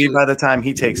maybe by the time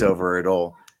he takes over,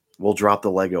 we'll drop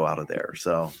the Lego out of there.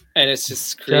 So, and it's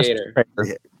just creator.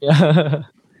 Yeah.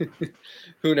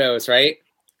 Who knows, right?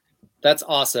 That's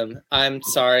awesome. I'm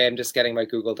sorry. I'm just getting my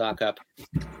Google Doc up.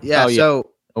 Yeah.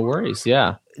 So no worries.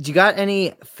 Yeah. Do you got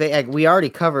any? We already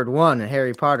covered one,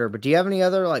 Harry Potter, but do you have any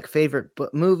other like favorite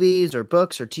movies or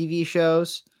books or TV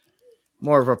shows?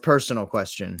 More of a personal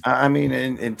question. I mean,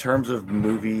 in terms of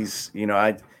movies, you know,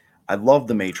 I love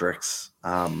The Matrix.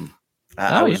 I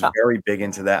was very big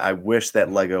into that. I wish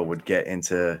that Lego would get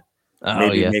into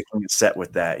making a set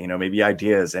with that. You know, maybe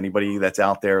ideas. Anybody that's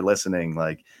out there listening,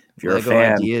 like if you're Lego a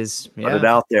fan, put it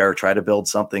out there. Try to build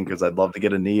something because I'd love to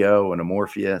get a Neo and a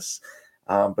Morpheus.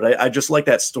 But I just like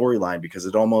that storyline because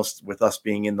it almost, with us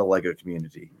being in the Lego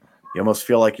community, you almost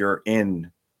feel like you're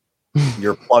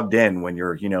plugged in when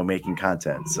you're, you know, making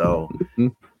content. So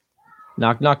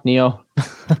knock, knock, Neo.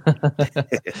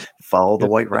 Follow the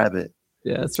white rabbit.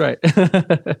 Yeah, that's right.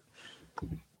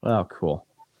 Wow, cool.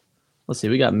 Let's see.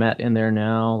 We got Matt in there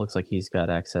now. Looks like he's got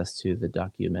access to the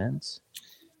documents.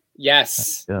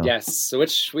 Yes. Yeah. Yes.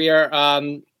 Which we are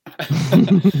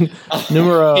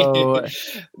Numero.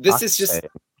 This is just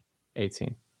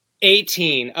 18.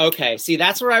 18. Okay. See,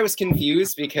 that's where I was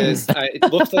confused because it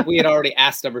looked like we had already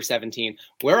asked number 17.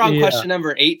 We're on question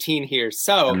number 18 here.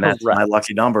 So And that's my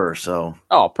lucky number. So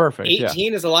perfect.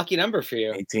 18 is a lucky number for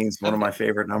you. 18 is one of my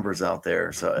favorite numbers out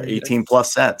there. So 18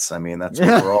 plus sets. I mean, that's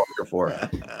what we're all here for.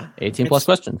 18 plus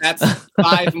questions. That's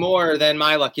 5 more than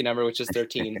my lucky number, which is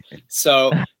 13.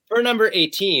 So for number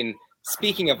 18,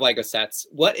 speaking of Lego sets,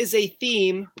 what is a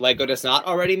theme Lego does not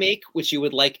already make, which you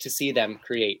would like to see them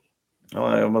create? Oh,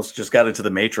 I almost just got into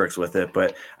the Matrix with it,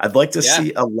 but I'd like to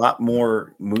see a lot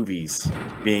more movies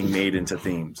being made into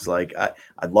themes. Like I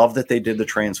love that they did the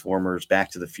Transformers,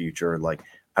 Back to the Future. Like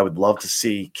I would love to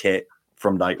see Kit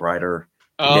from Knight Rider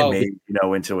get made,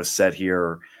 into a set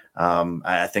here.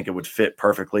 I think it would fit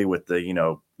perfectly with the,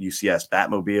 UCS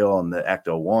Batmobile and the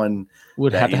Ecto-1.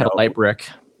 Would have to have a light brick.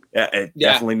 Yeah, it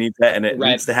definitely needs that, and it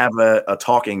needs to have a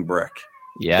talking brick.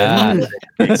 Yeah,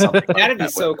 that'd be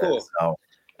so cool.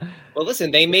 Well,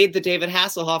 listen, they made the David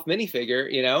Hasselhoff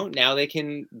minifigure. Now they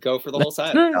can go for the whole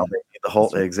set.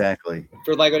 Exactly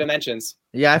for Lego Dimensions.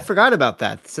 Yeah, I forgot about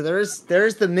that. So there's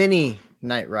the mini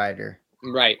Knight Rider.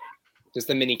 Right, just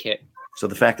the mini kit. So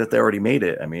the fact that they already made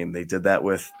it, I mean, they did that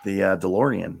with the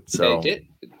DeLorean. So they did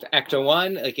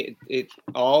Ecto-1, like it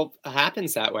all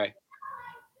happens that way.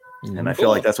 And I feel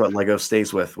like that's what Lego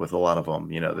stays with a lot of them.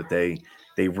 That they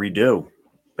redo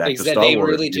back to Star Wars. They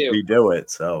really do redo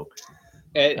it. So.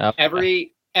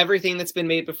 Everything that's been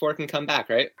made before can come back,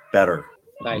 right? Better.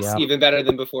 Nice. Even better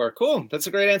than before. Cool. That's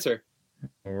a great answer.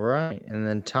 All right. And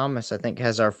then Thomas, I think,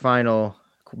 has our final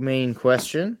main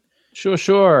question.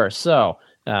 Sure. So,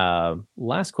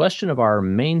 last question of our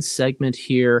main segment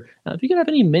here. If you could have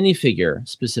any minifigure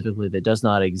specifically that does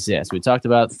not exist. We talked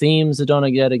about themes that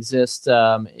don't yet exist.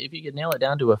 If you could nail it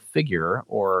down to a figure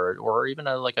or even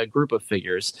a group of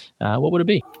figures, what would it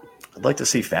be? I'd like to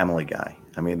see Family Guy.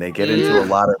 I mean, they get into a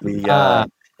lot of the,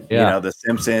 the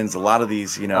Simpsons, a lot of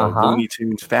these, Looney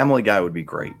Tunes. Family Guy would be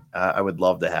great. I would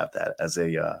love to have that as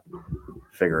a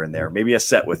figure in there. Maybe a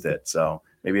set with it. So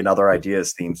maybe another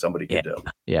ideas theme somebody could do.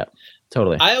 Yeah,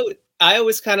 totally. I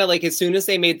always kind of like, as soon as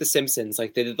they made the Simpsons,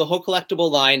 like they did the whole collectible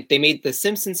line, they made the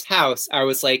Simpsons house. I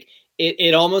was like,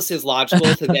 it almost is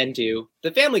logical to then do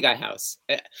the Family Guy house.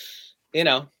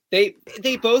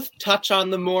 They both touch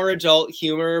on the more adult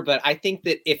humor, but I think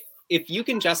that if you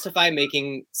can justify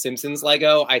making Simpsons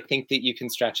Lego, I think that you can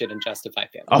stretch it and justify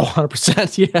Family. Oh,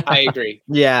 100%. Yeah. I agree.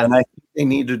 Yeah. And I think they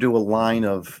need to do a line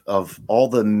of all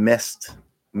the missed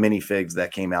minifigs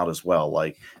that came out as well.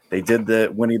 Like they did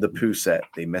the Winnie the Pooh set.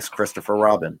 They missed Christopher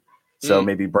Robin. So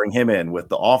maybe bring him in. With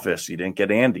The Office, you didn't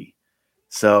get Andy.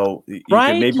 So you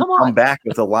can maybe come back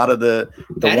with a lot of the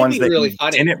ones that really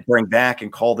you didn't bring back and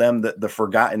call them the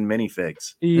forgotten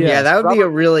minifigs. Yeah, that would be a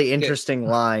really interesting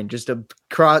line. Just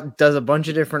does a bunch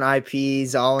of different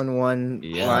IPs all in one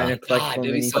line of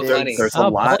collectible minifigs. There's a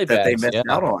lot that they missed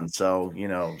out on. So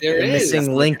there is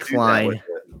missing link line.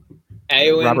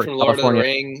 Eowyn from Lord of the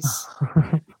Rings.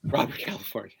 Robert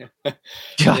California.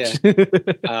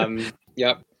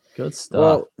 Yep. Good stuff.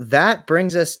 Well, that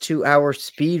brings us to our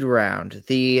speed round.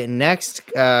 The next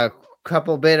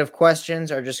couple bit of questions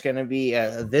are just going to be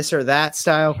a this or that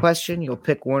style question. You'll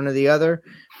pick one or the other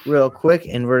real quick,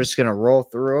 and we're just going to roll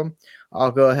through them.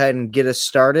 I'll go ahead and get us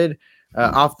started.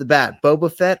 Off the bat,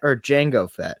 Boba Fett or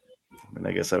Jango Fett?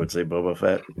 I guess I would say Boba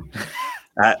Fett.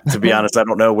 To be honest, I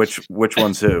don't know which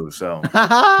one's who. So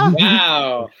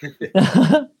wow.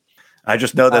 I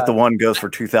just know that the one goes for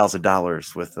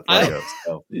 $2,000 with the Legos.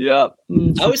 So. Yep.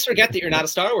 I always forget that you're not a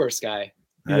Star Wars guy.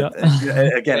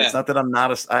 Again, it's not that I'm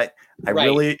not I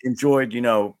really enjoyed,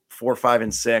 4, 5,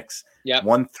 and 6.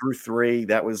 1 through 3.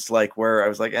 That was like where I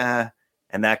was like, and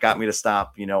that got me to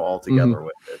stop, altogether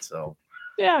with it. So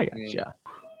yeah, I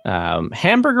gotcha.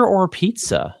 Hamburger or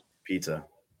pizza? Pizza.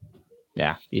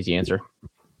 Yeah, easy answer.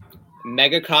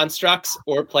 Mega Constructs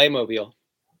or Playmobil?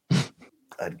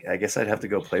 I guess I'd have to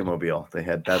go Playmobil. They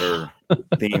had better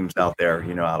themes out there,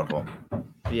 out of them.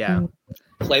 Yeah.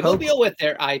 Playmobil with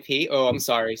their IP. Oh, I'm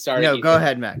sorry. No, go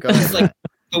ahead, Matt. Go ahead. Like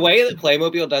the way that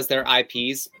Playmobil does their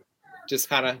IPs, just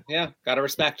kind of, gotta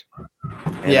respect.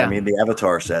 And I mean, the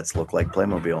Avatar sets look like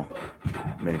Playmobil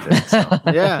minifigs.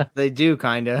 So. Yeah, they do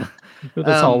kind of.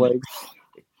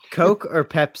 Coke or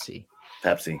Pepsi?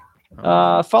 Pepsi.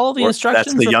 Follow the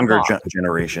instructions. That's the younger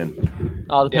generation.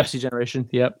 Oh, the Pepsi generation.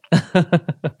 Yep.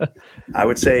 I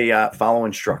would say follow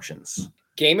instructions.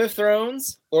 Game of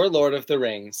Thrones or Lord of the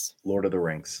Rings? Lord of the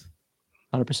Rings.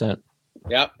 100%.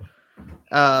 Yep.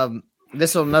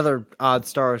 This is another odd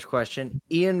Star Wars question.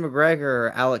 Ian McGregor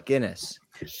or Alec Guinness?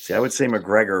 See, I would say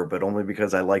McGregor, but only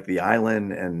because I like the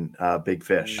island and Big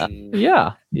Fish.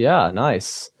 Yeah,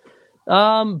 nice.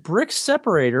 Brick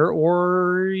separator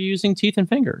or using teeth and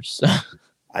fingers?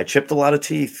 I chipped a lot of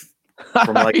teeth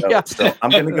from Lego, so I'm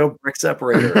going to go brick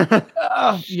separator.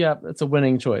 Yeah, that's a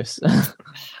winning choice.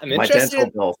 My dental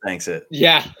bill thanks it.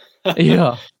 Yeah.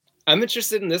 Yeah. I'm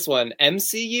interested in this one.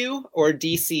 MCU or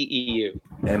DCEU?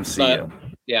 MCU. But,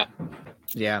 yeah.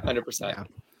 100%. Yeah.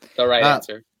 The right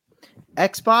answer.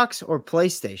 Xbox or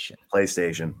PlayStation?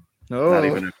 PlayStation. Oh. Not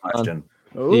even a question.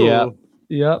 Ooh.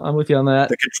 Yeah, I'm with you on that.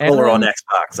 The controller on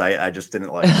Xbox, I just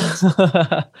didn't like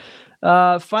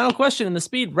it. Final question in the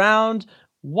speed round.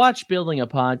 Watch Building a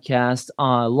Podcast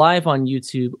live on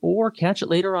YouTube or catch it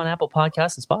later on Apple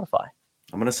Podcasts and Spotify.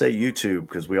 I'm going to say YouTube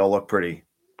because we all look pretty.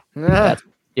 Yeah.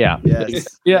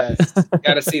 Yes. Yeah. Yes.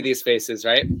 Got to see these faces,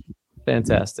 right?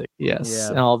 Fantastic. Yes. Yeah.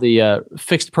 And all the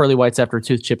fixed pearly whites after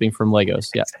tooth chipping from Legos.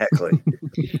 Yeah. Exactly.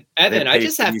 Evan, I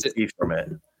just have to. From it.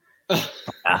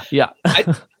 Yeah.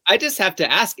 I just have to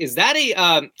ask: is that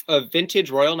a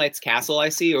vintage Royal Knights castle I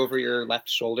see over your left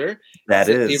shoulder? That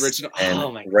is the original. And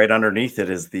oh my! Right underneath it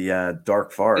is the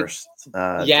Dark Forest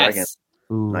Dragon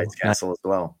Knights castle as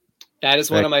well. That is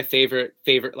one of my favorite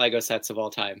Lego sets of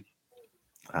all time.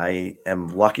 I am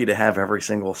lucky to have every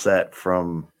single set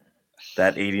from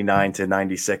that 89 to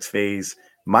 96 phase,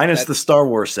 minus the Star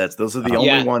Wars sets. Those are the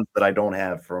only ones that I don't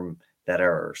have from that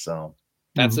era. So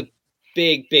that's a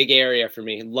big area for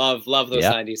me. Love those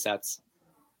 90s sets.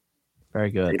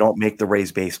 Very good. They don't make the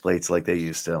raised base plates like they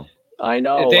used to. I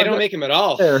know. They don't make them at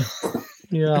all.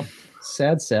 Yeah.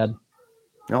 Sad.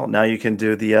 No, now you can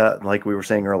do the like we were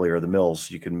saying earlier, the mills.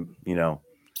 You can,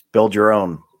 build your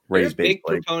own raised base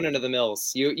plate. Big proponent of the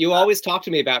mills. You always talk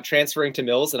to me about transferring to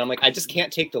mills, and I'm like, I just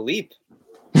can't take the leap.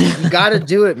 You got to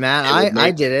do it, man.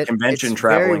 I did it. Convention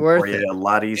traveling for you a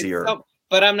lot easier.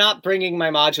 But I'm not bringing my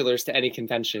modulars to any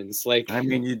conventions. Like, I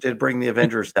mean, you did bring the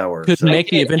Avengers Tower. Could make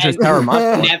the Avengers Tower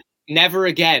modular. Never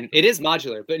again. It is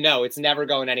modular, but no, it's never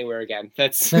going anywhere again.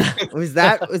 That's was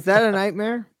that a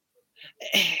nightmare?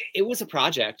 It was a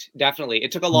project, definitely.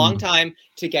 It took a long time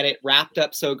to get it wrapped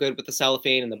up so good with the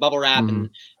cellophane and the bubble wrap and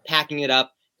packing it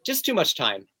up. Just too much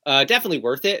time. Definitely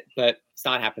worth it, but it's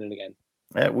not happening again.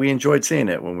 We enjoyed seeing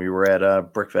it when we were at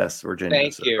Brickfest, Virginia.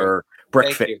 Thank you. Or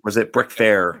was it Brick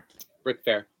Fair? Brick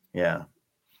Fair. Yeah.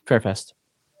 Fairfest.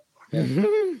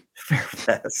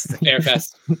 Fairfest.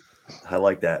 I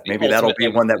like that. Maybe that'll be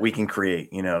one that we can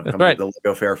create, come to the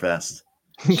Lego Fairfest.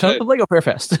 Come to Lego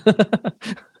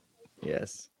Fairfest.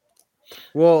 Yes.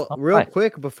 Well, real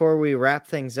quick before we wrap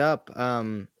things up,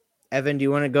 Evan, do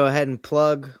you want to go ahead and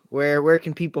plug where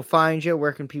can people find you?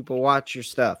 Where can people watch your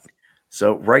stuff?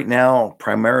 So right now,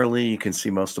 primarily you can see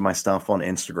most of my stuff on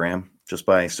Instagram just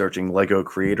by searching Lego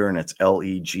Creator, and it's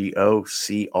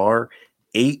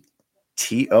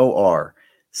LEGOCR8TOR.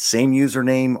 Same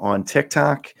username on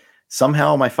TikTok.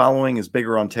 Somehow my following is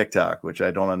bigger on TikTok, which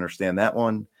I don't understand that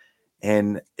one.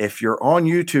 And if you're on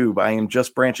YouTube, I am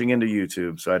just branching into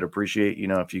YouTube. So I'd appreciate,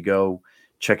 if you go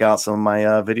check out some of my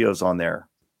videos on there.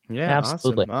 Yeah,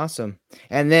 absolutely. Awesome.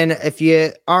 And then if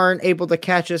you aren't able to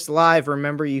catch us live,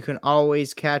 remember you can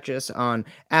always catch us on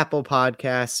Apple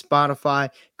Podcasts, Spotify,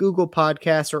 Google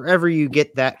Podcasts, wherever you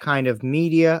get that kind of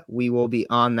media. We will be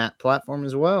on that platform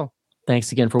as well.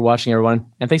 Thanks again for watching, everyone.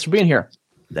 And thanks for being here.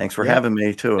 Thanks for having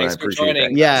me too. Thanks I appreciate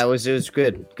it. Yeah, it was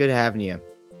good. Good having you.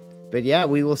 But yeah,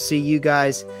 we will see you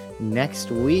guys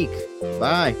next week.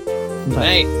 Bye.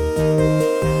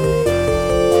 Bye.